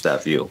challenge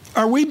that view.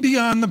 Are we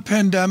beyond the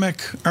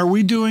pandemic? Are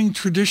we doing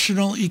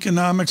traditional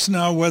economics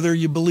now, whether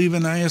you believe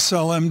in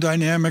ISLM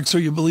dynamics or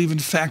you believe in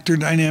factor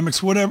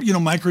dynamics, whatever,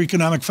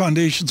 microeconomic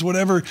foundations,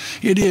 whatever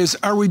it is?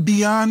 Are we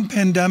beyond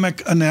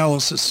pandemic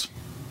analysis?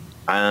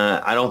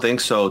 I don't think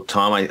so,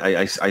 Tom.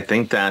 I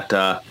think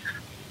that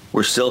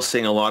we're still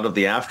seeing a lot of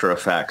the after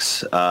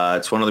effects.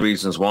 It's one of the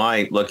reasons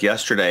why, look,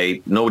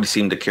 yesterday, nobody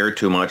seemed to care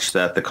too much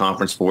that the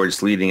Conference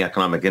Board's leading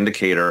economic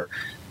indicator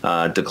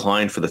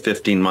declined for the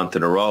 15th month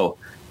in a row.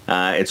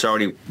 It's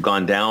already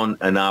gone down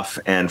enough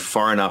and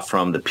far enough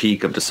from the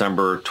peak of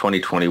December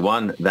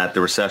 2021 that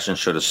the recession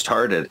should have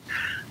started.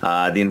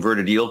 The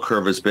inverted yield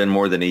curve has been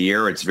more than a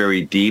year. It's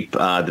very deep.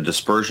 The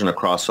dispersion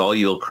across all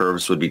yield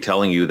curves would be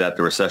telling you that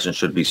the recession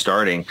should be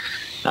starting.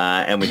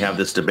 And we have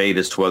this debate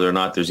as to whether or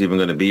not there's even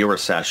going to be a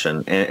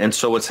recession. And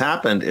so what's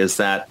happened is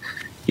that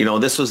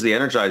this was the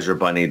Energizer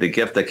Bunny. The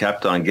gift that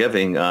kept on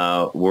giving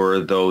were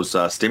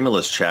those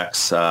stimulus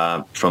checks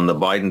from the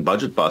Biden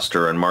budget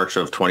buster in March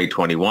of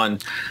 2021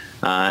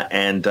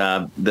 and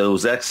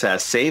those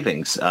excess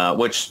savings,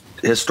 which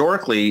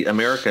historically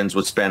Americans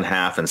would spend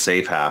half and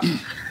save half.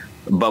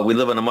 But we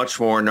live in a much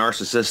more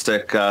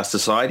narcissistic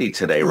society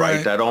today,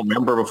 right? I don't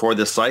remember before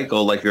this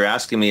cycle, like you're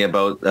asking me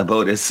about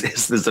is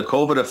the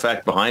COVID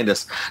effect behind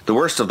us, the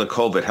worst of the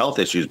COVID health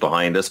issues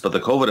behind us, but the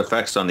COVID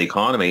effects on the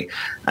economy.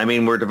 I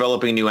mean, we're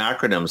developing new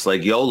acronyms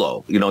like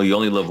YOLO, you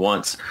only live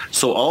once.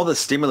 So all the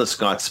stimulus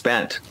got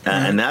spent,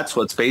 and that's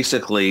what's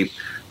basically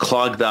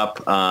clogged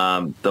up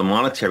the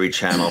monetary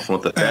channel from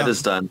what the Fed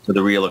has done to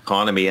the real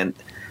economy. And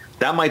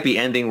that might be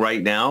ending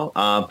right now,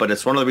 but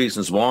it's one of the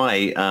reasons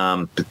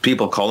why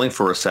people calling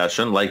for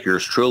recession, like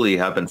yours truly,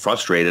 have been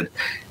frustrated,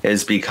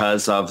 is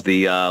because of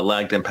the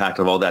lagged impact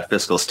of all that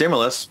fiscal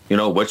stimulus,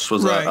 which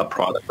was a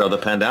product of the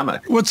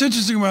pandemic. What's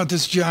interesting about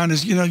this, John,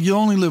 is, you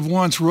only live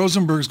once.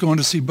 Rosenberg's going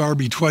to see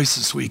Barbie twice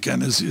this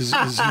weekend.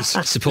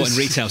 Supporting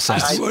retail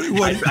sales.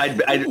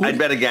 I'd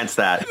bet against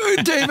that.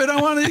 David, I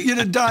want you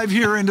to dive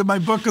here into my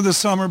book of the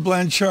summer,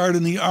 Blanchard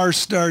and the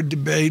R-Star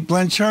debate.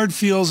 Blanchard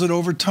feels that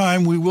over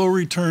time we will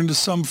return to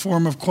some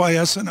form of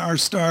quiescent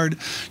R-Star.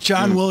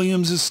 John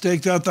Williams has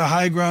staked out the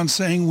high ground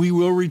saying we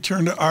will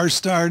return to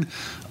R-Star.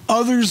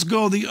 Others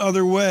go the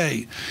other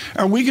way.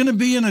 Are we going to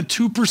be in a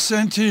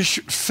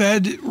 2%-ish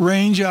Fed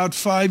range out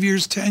 5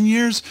 years, 10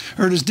 years?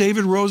 Or does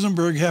David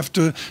Rosenberg have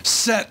to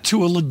set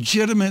to a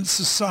legitimate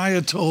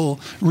societal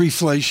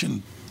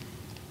reflation?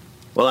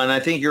 Well, and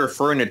I think you're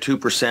referring to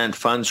 2%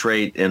 funds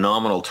rate in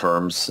nominal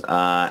terms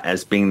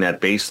as being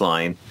that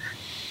baseline.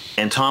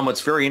 And Tom,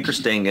 what's very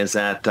interesting is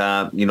that,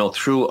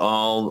 through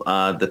all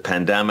the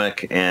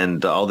pandemic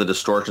and all the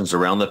distortions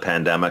around the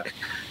pandemic,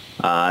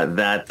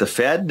 that the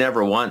Fed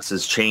never once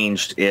has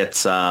changed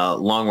its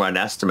long-run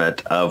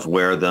estimate of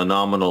where the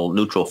nominal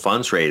neutral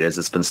funds rate is.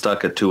 It's been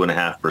stuck at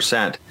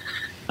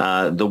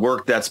 2.5%. The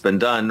work that's been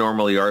done,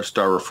 normally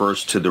R-Star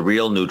refers to the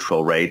real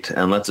neutral rate,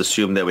 and let's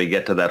assume that we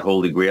get to that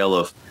holy grail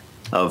of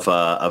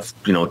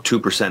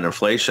 2%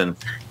 inflation.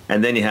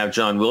 And then you have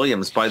John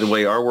Williams. By the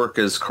way, our work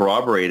has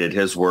corroborated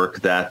his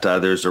work that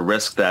there's a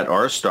risk that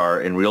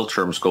R-Star in real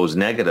terms goes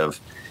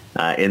negative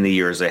in the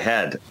years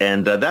ahead.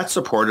 And that's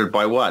supported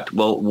by what?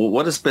 Well,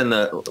 what did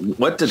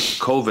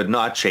COVID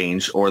not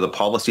change, or the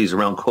policies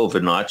around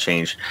COVID not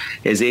change,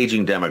 is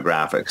aging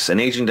demographics.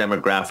 And aging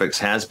demographics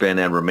has been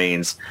and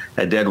remains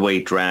a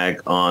deadweight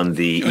drag on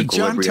the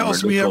equilibrium. John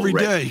tells me every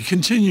day.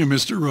 Continue,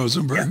 Mr.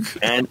 Rosenberg.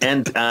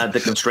 And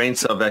the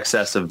constraints of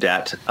excessive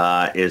debt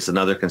is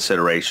another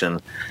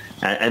consideration.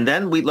 And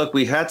then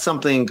we had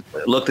something,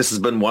 this has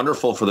been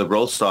wonderful for the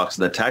growth stocks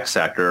in the tech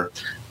sector.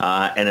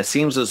 And it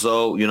seems as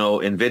though,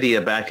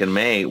 NVIDIA back in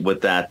May with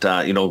that,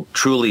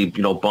 truly,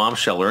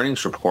 bombshell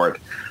earnings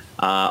report,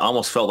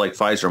 almost felt like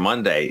Pfizer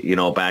Monday,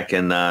 back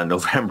in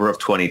November of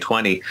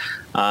 2020.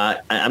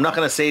 I'm not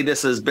going to say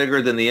this is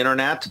bigger than the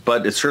internet,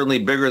 but it's certainly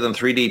bigger than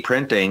 3D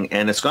printing,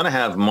 and it's going to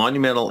have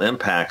monumental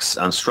impacts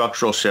on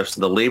structural shifts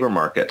in the labor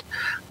market,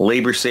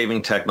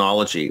 labor-saving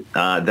technology.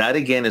 That,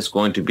 again, is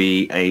going to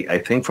be, I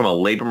think from a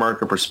labor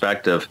market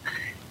perspective,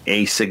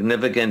 a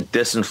significant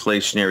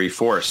disinflationary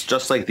force,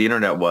 just like the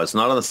internet was,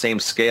 not on the same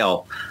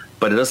scale,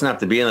 but it doesn't have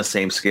to be on the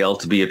same scale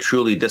to be a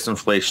truly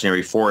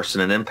disinflationary force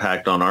and an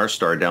impact on our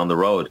star down the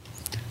road.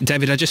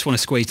 David, I just want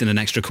to squeeze in an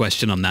extra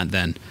question on that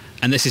then.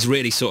 And this is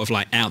really sort of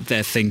like out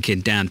there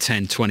thinking down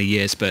 10, 20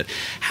 years. But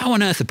how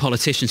on earth are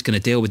politicians going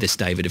to deal with this,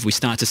 David, if we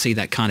start to see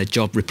that kind of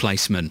job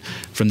replacement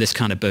from this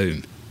kind of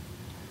boom?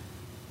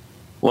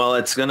 Well,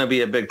 it's going to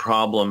be a big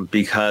problem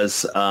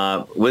because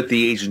with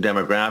the aging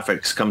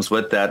demographics comes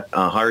with that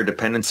higher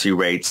dependency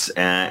rates,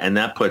 and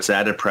that puts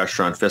added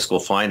pressure on fiscal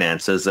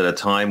finances at a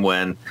time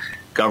when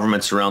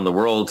governments around the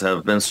world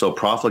have been so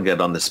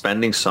profligate on the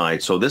spending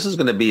side. So this is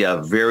going to be a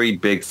very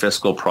big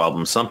fiscal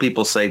problem. Some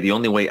people say the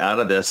only way out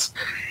of this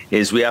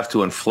is we have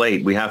to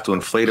inflate. We have to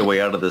inflate a way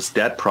out of this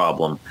debt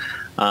problem.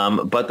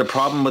 But the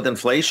problem with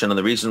inflation, and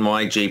the reason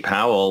why Jay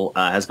Powell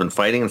has been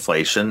fighting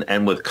inflation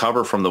and with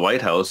cover from the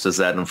White House, is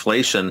that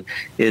inflation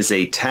is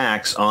a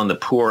tax on the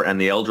poor and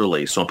the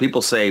elderly. So when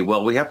people say,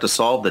 well, we have to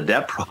solve the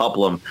debt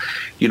problem,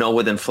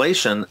 with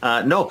inflation,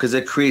 no, because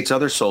it creates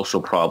other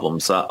social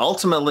problems.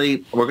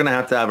 Ultimately, we're going to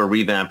have a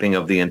revamping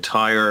of the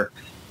entire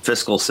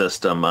fiscal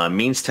system,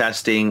 means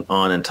testing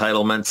on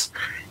entitlements.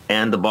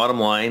 And the bottom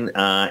line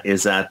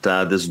is that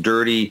this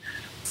dirty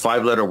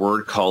 5-letter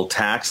word called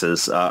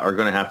taxes are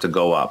going to have to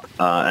go up.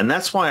 And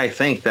that's why I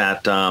think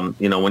that,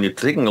 when you're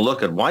taking a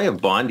look at why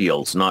have bond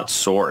yields not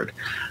soared?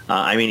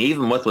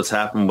 Even with what's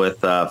happened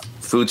with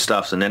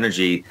foodstuffs and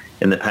energy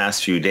in the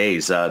past few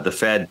days, the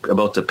Fed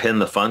about to pin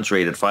the funds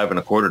rate at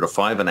 5.25 to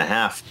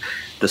 5.5,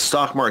 the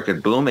stock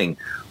market booming.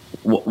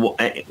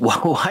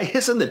 Why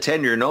doesn't the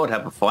 10-year note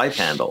have a 5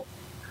 handle?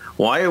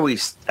 Why are we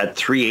at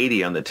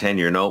 380 on the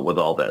 10-year note with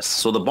all this?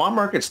 So the bond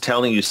market's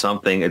telling you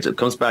something. It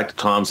comes back to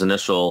Tom's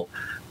initial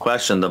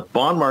question. The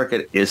bond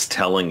market is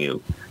telling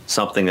you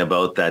something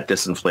about that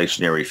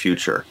disinflationary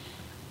future.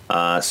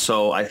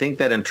 So I think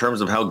that in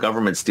terms of how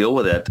governments deal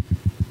with it,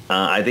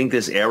 I think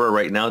this era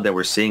right now that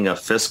we're seeing a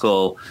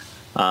fiscal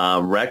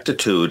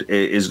rectitude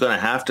is going to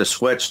have to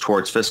switch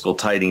towards fiscal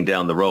tightening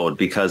down the road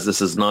because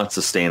this is not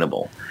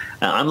sustainable.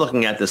 I'm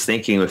looking at this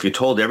thinking, if you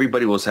told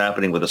everybody what's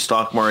happening with the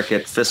stock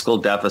market, fiscal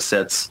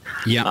deficits,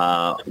 everything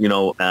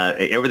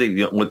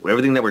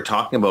that we're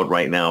talking about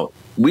right now,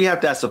 we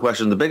have to ask the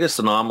question, the biggest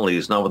anomaly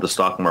is not what the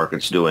stock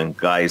market's doing,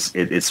 guys.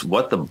 It's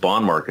what the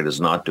bond market is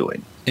not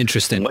doing.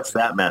 Interesting. What's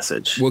that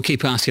message? We'll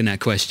keep asking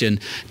that question.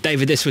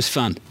 David, this was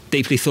fun,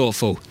 deeply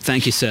thoughtful.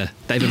 Thank you, sir.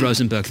 David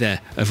Rosenberg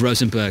there of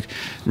Rosenberg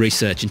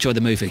Research. Enjoy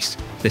the movies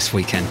this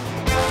weekend.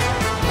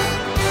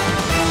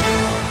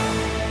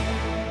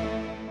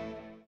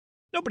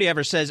 Nobody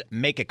ever says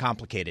make it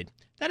complicated.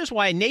 That is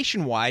why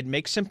Nationwide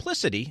makes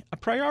simplicity a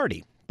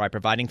priority by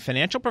providing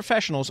financial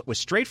professionals with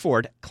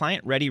straightforward,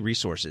 client-ready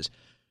resources.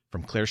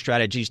 From clear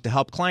strategies to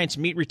help clients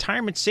meet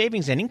retirement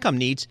savings and income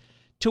needs,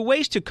 to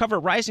ways to cover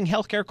rising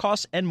healthcare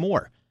costs and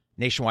more.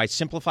 Nationwide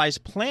simplifies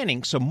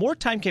planning so more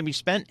time can be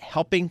spent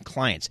helping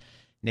clients.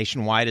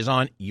 Nationwide is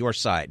on your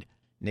side.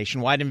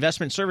 Nationwide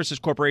Investment Services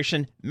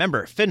Corporation,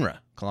 member FINRA,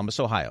 Columbus,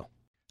 Ohio.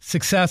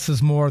 Success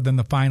is more than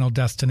the final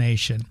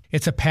destination.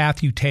 It's a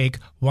path you take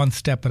one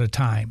step at a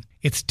time.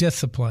 It's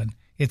discipline,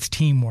 it's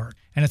teamwork,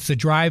 and it's the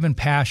drive and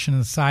passion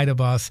inside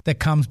of us that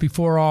comes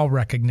before all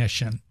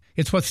recognition.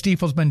 It's what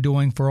Stifel's been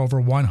doing for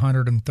over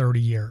 130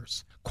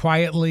 years.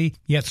 Quietly,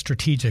 yet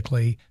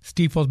strategically,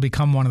 Stifel's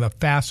become one of the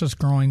fastest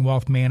growing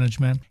wealth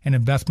management and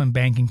investment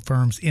banking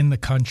firms in the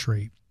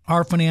country.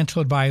 Our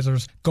financial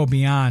advisors go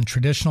beyond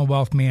traditional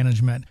wealth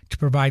management to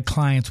provide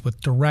clients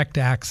with direct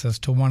access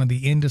to one of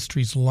the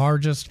industry's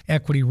largest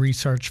equity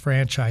research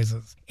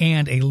franchises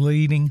and a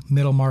leading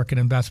middle market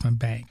investment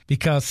bank.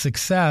 Because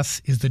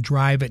success is the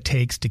drive it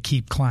takes to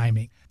keep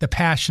climbing, the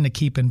passion to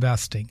keep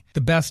investing,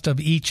 the best of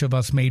each of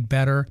us made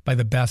better by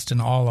the best in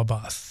all of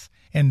us.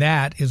 And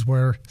that is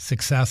where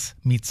success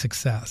meets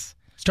success.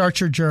 Start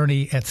your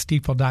journey at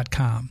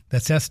Stifel.com.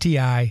 That's Stifel.com.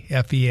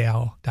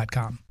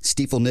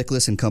 Stifel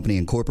Nicholas and Company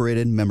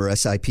Incorporated, member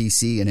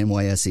SIPC and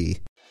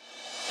NYSE.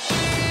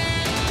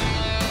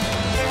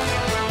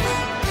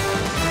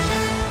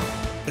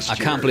 I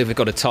can't believe we've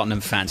got a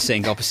Tottenham fan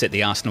sitting opposite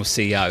the Arsenal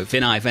CEO.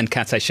 Vinay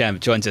Venkatesham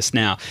joins us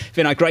now.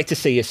 Vinay, great to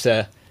see you,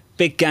 sir.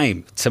 Big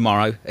game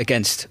tomorrow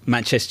against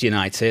Manchester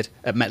United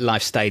at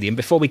MetLife Stadium.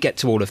 Before we get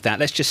to all of that,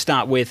 let's just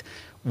start with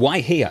why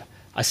here?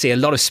 I see a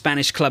lot of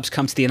Spanish clubs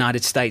come to the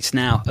United States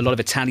now. A lot of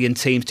Italian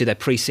teams do their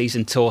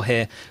pre-season tour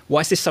here.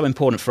 Why is this so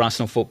important for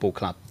Arsenal Football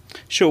Club?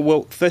 Sure.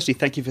 Well, firstly,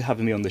 thank you for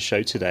having me on the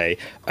show today.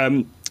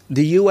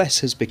 The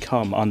US has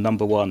become our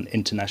number one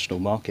international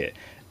market.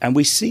 And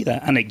we see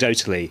that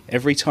anecdotally.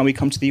 Every time we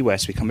come to the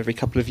US, we come every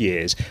couple of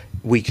years,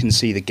 we can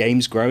see the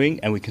games growing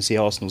and we can see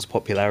Arsenal's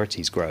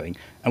popularities growing.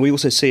 And we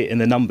also see it in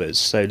the numbers.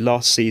 So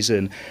last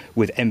season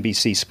with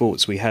NBC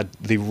Sports, we had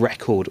the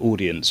record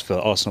audience for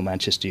Arsenal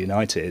Manchester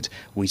United.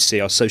 We see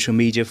our social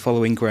media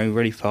following growing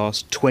really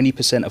fast.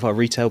 20% of our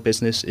retail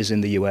business is in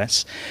the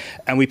US.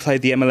 And we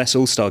played the MLS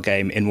All-Star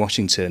game in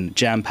Washington,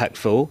 jam-packed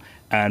full,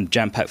 and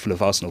jam-packed full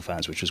of Arsenal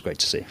fans, which was great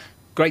to see.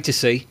 Great to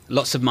see.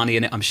 Lots of money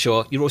in it, I'm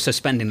sure. You're also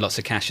spending lots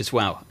of cash as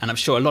well. And I'm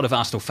sure a lot of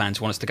Arsenal fans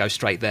want us to go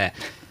straight there.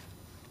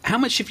 How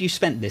much have you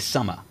spent this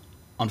summer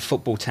on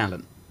football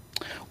talent?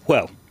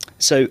 Well,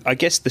 so I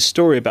guess the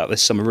story about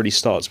this summer really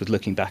starts with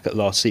looking back at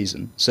last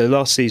season. So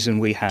last season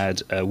we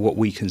had what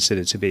we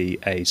consider to be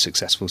a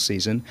successful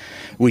season.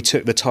 We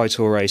took the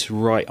title race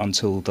right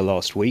until the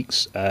last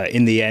weeks.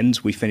 In the end,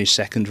 we finished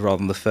second rather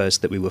than the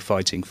first that we were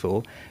fighting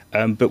for.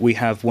 But we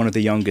have one of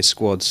the youngest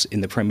squads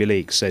in the Premier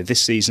League. So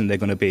this season they're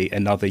going to be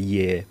another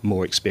year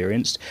more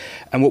experienced.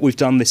 And what we've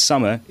done this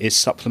summer is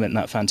supplement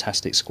that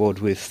fantastic squad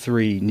with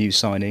 3 new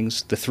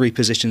signings, the 3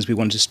 positions we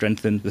wanted to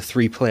strengthen, the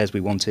 3 players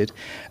we wanted.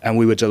 And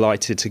we were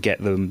delighted to get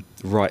them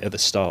right at the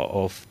start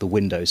of the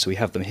window. So we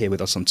have them here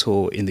with us on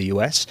tour in the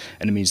US,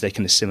 and it means they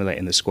can assimilate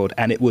in the squad.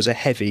 And it was a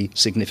heavy,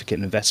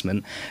 significant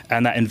investment.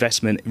 And that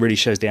investment really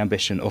shows the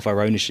ambition of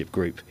our ownership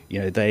group. You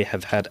know, they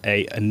have had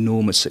an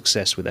enormous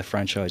success with their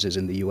franchises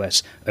in the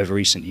US over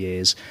recent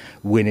years,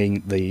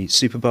 winning the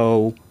Super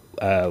Bowl,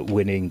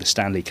 winning the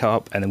Stanley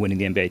Cup, and then winning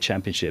the NBA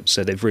Championship.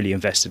 So they've really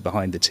invested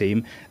behind the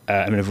team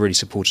and have really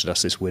supported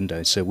us this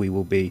window. So we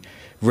will be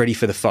ready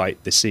for the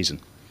fight this season.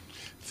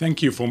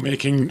 Thank you for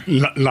making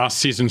last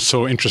season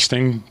so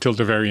interesting till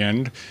the very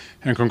end,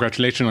 and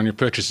congratulations on your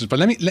purchases. But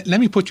let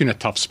me put you in a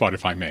tough spot,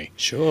 if I may.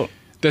 Sure.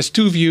 There's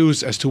 2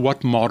 views as to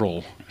what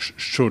model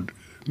should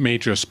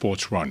major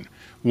sports run.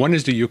 One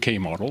is the UK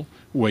model,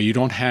 where you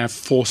don't have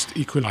forced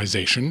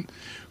equalization,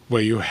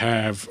 where you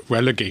have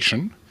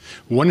relegation.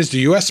 One is the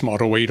US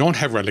model, where you don't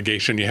have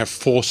relegation, you have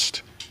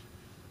forced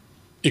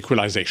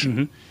equalization.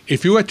 Mm-hmm.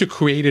 If you were to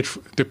create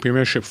the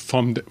Premiership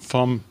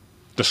from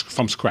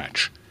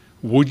scratch,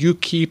 would you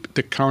keep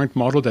the current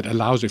model that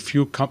allows a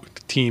few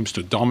teams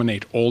to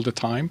dominate all the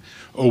time,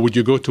 or would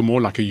you go to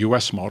more like a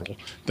US model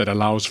that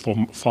allows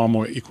for far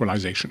more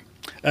equalization?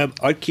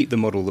 I'd keep the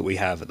model that we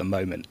have at the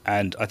moment,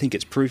 and I think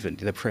it's proven.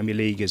 The Premier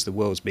League is the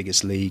world's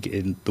biggest league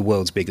in the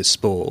world's biggest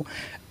sport,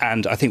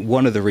 and I think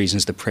one of the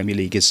reasons the Premier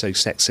League is so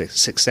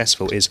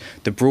successful is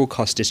the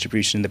broadcast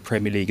distribution in the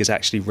Premier League is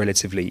actually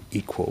relatively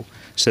equal.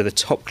 So the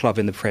top club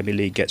in the Premier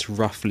League gets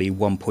roughly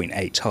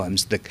 1.8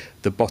 times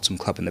the bottom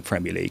club in the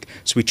Premier League.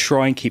 So we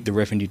try and keep the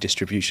revenue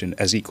distribution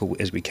as equal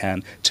as we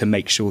can to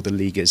make sure the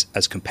league is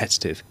as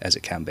competitive as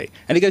it can be.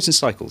 And it goes in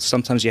cycles.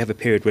 Sometimes you have a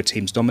period where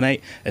teams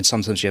dominate, and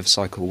sometimes you have a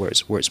cycle where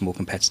it's more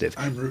competitive.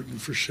 I'm rooting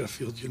for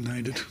Sheffield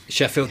United.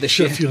 Sheffield this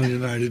year? Sheffield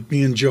United.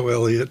 Me and Joe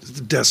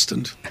Elliott,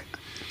 destined.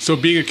 So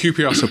being a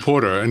QPR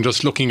supporter and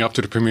just looking up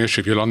to the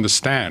Premiership, you'll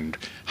understand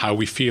how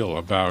we feel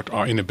about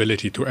our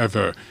inability to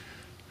ever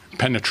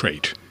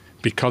penetrate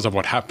because of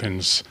what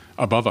happens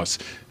above us.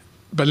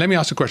 But let me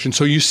ask a question.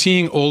 So you're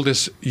seeing all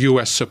this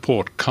US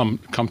support come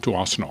to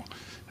Arsenal.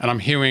 And I'm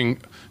hearing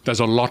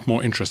there's a lot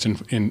more interest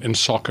in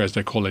soccer, as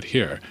they call it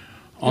here,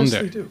 on yes,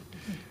 there. They do.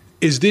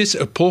 Is this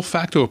a pull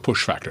factor or a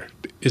push factor?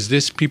 Is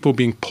this people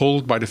being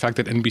pulled by the fact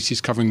that NBC is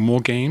covering more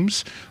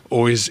games?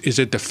 Or is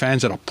it the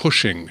fans that are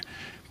pushing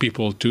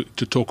people to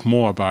talk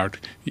more about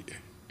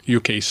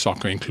UK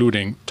soccer,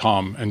 including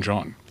Tom and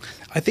John?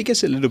 I think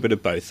it's a little bit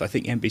of both. I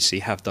think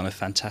NBC have done a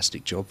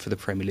fantastic job for the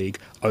Premier League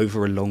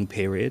over a long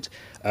period,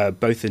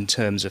 both in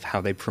terms of how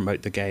they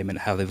promote the game and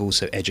how they've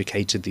also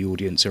educated the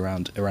audience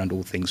around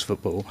all things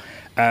football.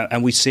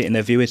 And we see it in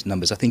their viewership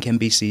numbers. I think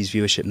NBC's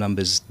viewership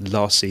numbers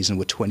last season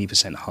were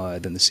 20% higher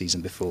than the season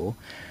before.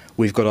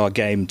 We've got our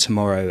game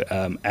tomorrow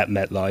at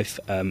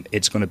MetLife.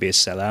 It's going to be a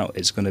sellout.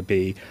 It's going to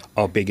be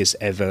our biggest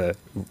ever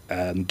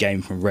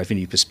game from a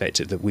revenue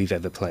perspective that we've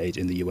ever played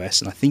in the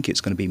US. And I think it's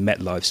going to be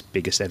MetLife's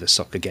biggest ever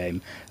soccer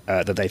game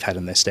that they've had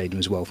in their stadium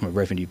as well from a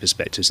revenue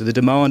perspective. So the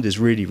demand is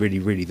really, really,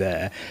 really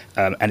there,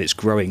 and it's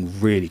growing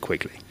really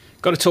quickly.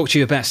 Got to talk to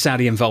you about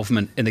Saudi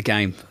involvement in the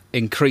game,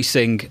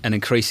 increasing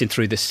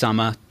through this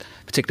summer,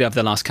 particularly over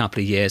the last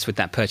couple of years with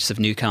that purchase of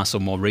Newcastle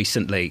more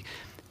recently.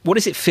 What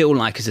does it feel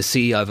like as a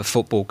CEO of a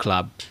football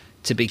club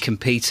to be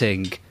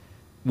competing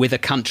with a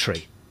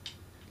country?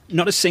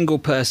 Not a single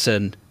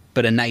person,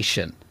 but a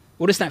nation.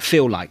 What does that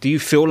feel like? Do you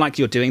feel like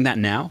you're doing that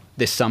now,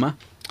 this summer?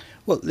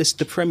 Well,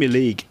 the Premier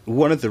League,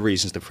 one of the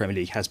reasons the Premier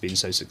League has been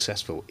so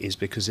successful is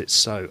because it's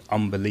so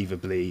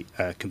unbelievably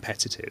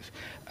competitive.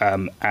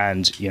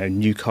 And, you know,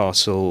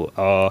 Newcastle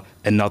are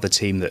another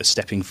team that are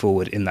stepping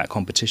forward in that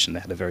competition. They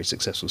had a very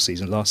successful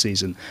season last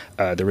season.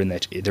 They're in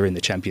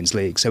the Champions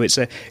League. So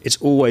it's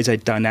always a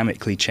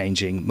dynamically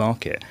changing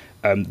market.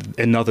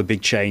 Another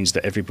big change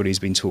that everybody's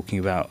been talking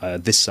about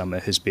this summer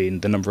has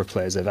been the number of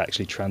players they've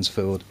actually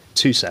transferred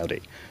to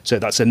Saudi. So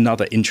that's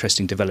another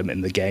interesting development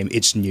in the game.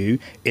 It's new.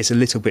 It's a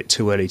little bit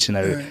too early to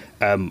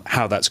know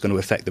how that's going to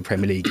affect the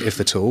Premier League, if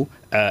at all.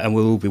 And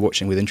we'll all be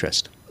watching with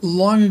interest.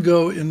 Long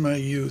ago in my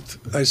youth,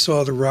 I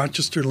saw the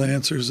Rochester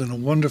Lancers and a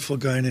wonderful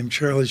guy named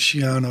Charlie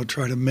Schiano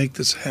try to make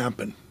this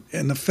happen.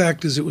 And the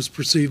fact is, it was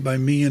perceived by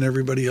me and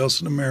everybody else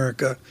in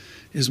America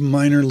as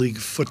minor league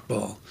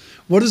football.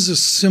 What is the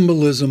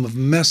symbolism of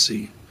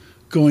Messi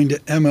going to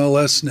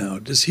MLS now?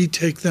 Does he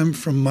take them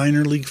from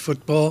minor league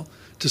football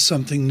to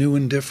something new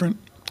and different?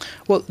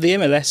 Well, the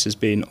MLS has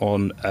been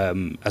on,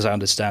 as I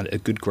understand it, a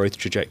good growth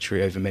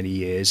trajectory over many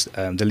years.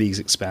 The league's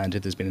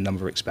expanded. There's been a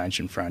number of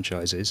expansion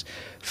franchises.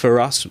 For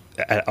us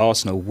at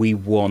Arsenal, we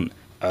want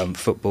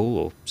football,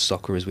 or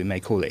soccer as we may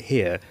call it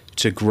here,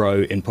 to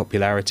grow in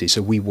popularity.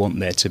 So we want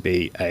there to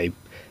be a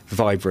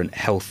vibrant,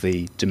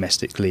 healthy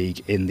domestic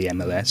league in the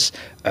MLS.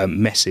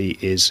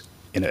 Messi is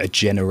a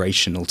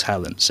generational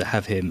talent. So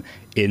have him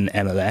in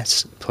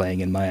MLS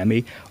playing in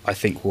Miami, I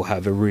think will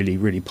have a really,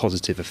 really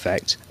positive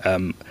effect.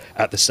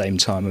 At the same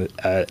time,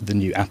 the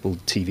new Apple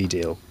TV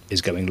deal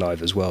is going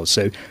live as well.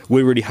 So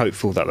we're really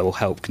hopeful that will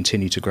help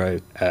continue to grow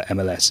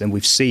MLS. And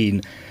we've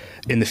seen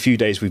in the few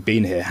days we've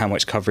been here how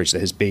much coverage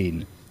there has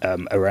been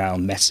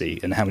around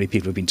Messi and how many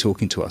people have been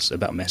talking to us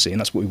about Messi. And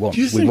that's what we want.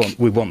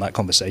 We want that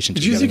conversation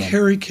to be going on. Do you think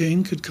Harry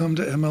Kane could come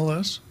to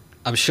MLS?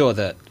 I'm sure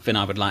that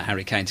Vinay would like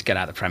Harry Kane to get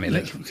out of the Premier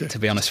League, to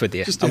be honest with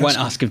you. Just I won't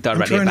ask him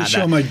directly I'm trying about to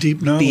show that. my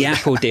deep knowledge. The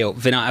Apple deal,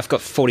 Vinay, I've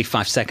got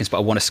 45 seconds, but I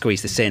want to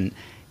squeeze this in.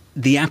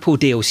 The Apple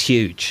deal's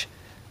huge.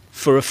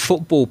 For a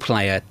football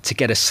player to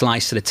get a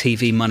slice of the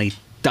TV money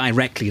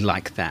directly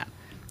like that,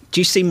 do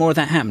you see more of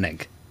that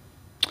happening?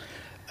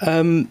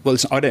 Well,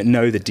 listen, I don't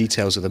know the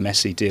details of the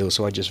Messi deal,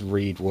 so I just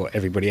read what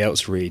everybody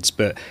else reads.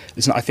 But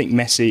listen, I think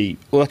Messi,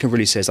 all I can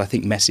really say is I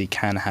think Messi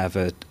can have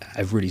a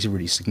really,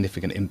 really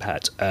significant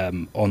impact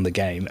on the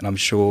game. And I'm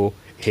sure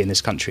here in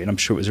this country, and I'm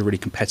sure it was a really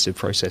competitive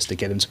process to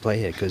get him to play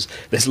here, because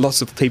there's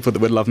lots of people that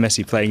would love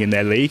Messi playing in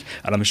their league.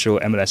 And I'm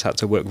sure MLS had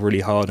to work really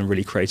hard and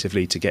really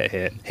creatively to get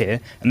here.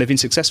 And they've been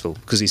successful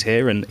because he's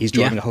here and he's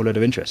driving a whole load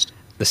of interest.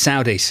 The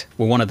Saudis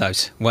were one of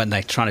those, weren't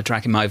they, trying to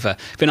drag him over.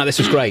 Vinay, this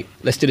was great.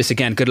 Let's do this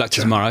again. Good luck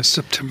to tomorrow.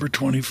 September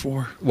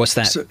 24. What's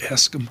that? So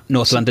ask them.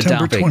 North London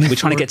September Derby. 24. We're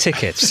trying to get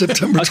tickets.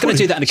 September I was going to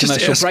do that in a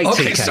commercial break,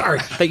 Okay, TK. sorry.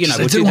 But,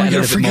 we'll do that in a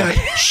little bit more.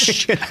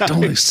 Shh.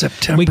 Don't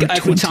September 24th.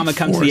 Every time I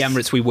come to the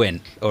Emirates, we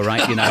win. All right?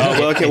 Oh,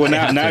 well, okay. Well,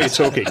 now you're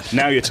talking.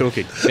 Now you're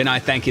talking.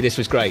 Vinay, thank you. This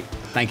was great.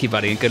 Thank you,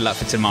 buddy, and good luck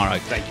for tomorrow.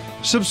 Thank you.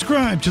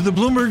 Subscribe to the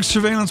Bloomberg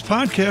Surveillance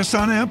Podcast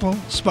on Apple,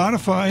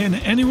 Spotify, and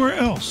anywhere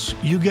else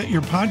you get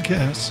your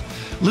podcasts.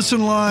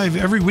 Listen live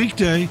every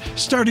weekday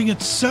starting at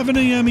 7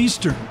 a.m.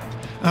 Eastern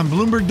on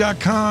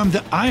Bloomberg.com, the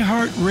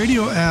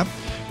iHeartRadio app,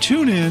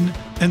 TuneIn,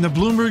 and the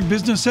Bloomberg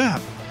Business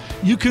app.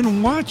 You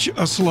can watch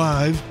us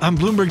live on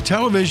Bloomberg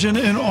Television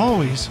and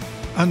always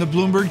on the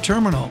Bloomberg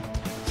Terminal.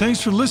 Thanks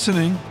for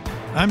listening.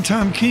 I'm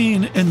Tom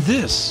Keene, and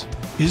this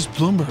is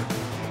Bloomberg.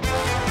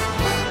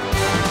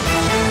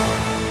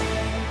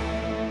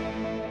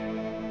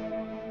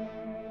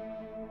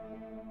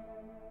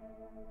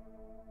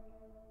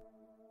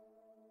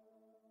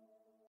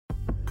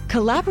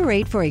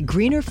 Collaborate for a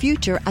greener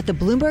future at the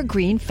Bloomberg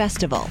Green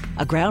Festival,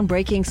 a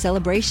groundbreaking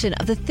celebration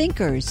of the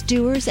thinkers,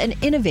 doers, and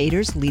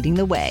innovators leading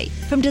the way.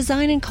 From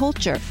design and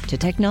culture to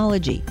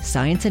technology,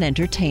 science, and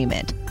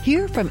entertainment.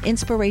 Hear from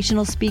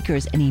inspirational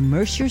speakers and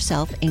immerse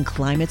yourself in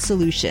climate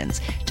solutions.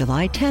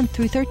 July 10th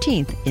through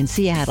 13th in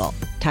Seattle.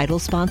 Title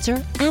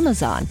sponsor,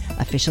 Amazon.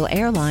 Official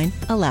airline,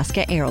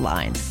 Alaska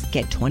Airlines.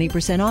 Get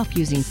 20% off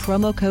using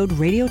promo code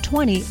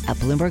RADIO20 at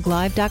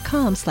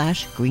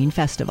BloombergLive.com/Green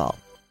Festival.